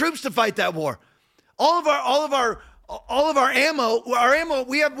have the troops to fight that war. All of our ammo,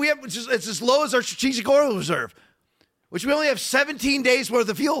 we have it's as low as our strategic oil reserve, which we only have 17 days worth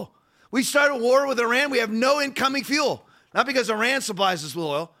of fuel. We start a war with Iran. We have no incoming fuel, not because Iran supplies us with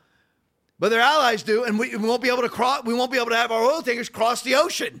oil, but their allies do, and we won't be able to cross. We won't be able to have our oil tankers cross the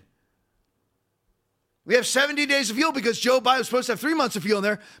ocean. We have 70 days of fuel because Joe Biden was supposed to have 3 months of fuel in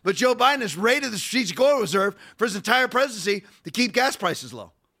there, but Joe Biden has raided the strategic oil reserve for his entire presidency to keep gas prices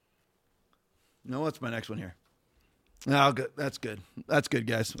low. No, what's my next one here? No, good. That's good. That's good,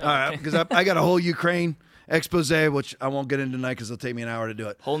 guys. All right, because I got a whole Ukraine expose, which I won't get into tonight because it'll take me an hour to do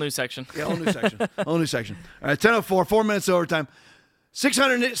it. Whole new section. Yeah, whole new section. Whole new section. All right, 10:04, 4 minutes overtime.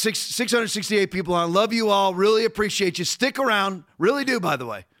 668 people on. Love you all. Really appreciate you. Stick around. Really do, by the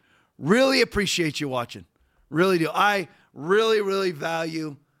way. Really appreciate you watching. Really do. I really, really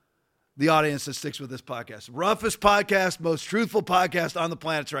value the audience that sticks with this podcast. Roughest podcast, most truthful podcast on the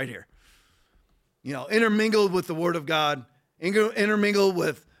planet's right here. You know, intermingled with the Word of God, intermingled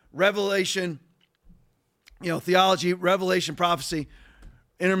with revelation, you know, theology, revelation, prophecy,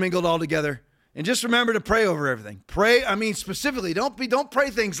 intermingled all together. And just remember to pray over everything. Pray, I mean, specifically, don't pray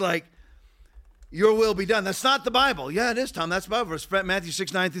things like, your will be done. That's not the Bible. Yeah, it is, Tom. That's the Bible verse. Matthew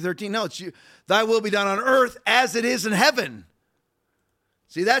 6, 9 through 13. No, it's you. Thy will be done on earth as it is in heaven.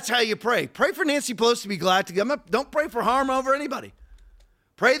 See, that's how you pray. Pray for Nancy Pelosi to be glad to come up. Don't pray for harm over anybody.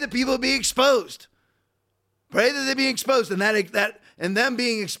 Pray that people be exposed. Pray that they be exposed. And them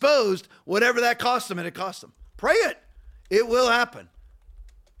being exposed, whatever that costs them, and it costs them. Pray it. It will happen.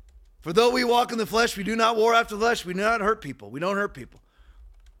 For though we walk in the flesh, we do not war after the flesh. We do not hurt people. We don't hurt people.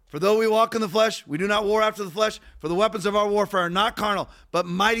 For though we walk in the flesh, we do not war after the flesh. For the weapons of our warfare are not carnal, but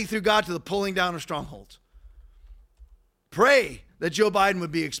mighty through God to the pulling down of strongholds. Pray that Joe Biden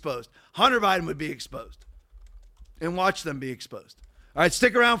would be exposed. Hunter Biden would be exposed. And watch them be exposed. All right,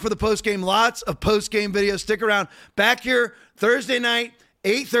 stick around for the postgame. Lots of postgame videos. Stick around. Back here Thursday night,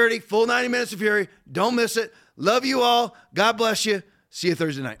 8:30, full 90 minutes of fury. Don't miss it. Love you all. God bless you. See you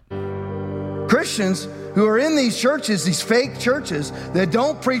Thursday night. Christians who are in these churches, these fake churches that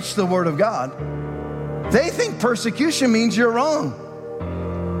don't preach the Word of God, they think persecution means you're wrong.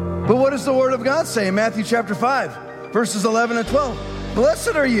 But what does the Word of God say in Matthew chapter 5, verses 11 and 12?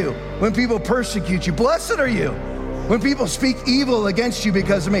 Blessed are you when people persecute you. Blessed are you when people speak evil against you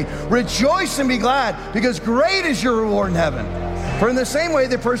because of me. Rejoice and be glad, because great is your reward in heaven. For in the same way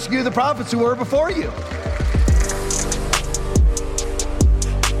they persecuted the prophets who were before you.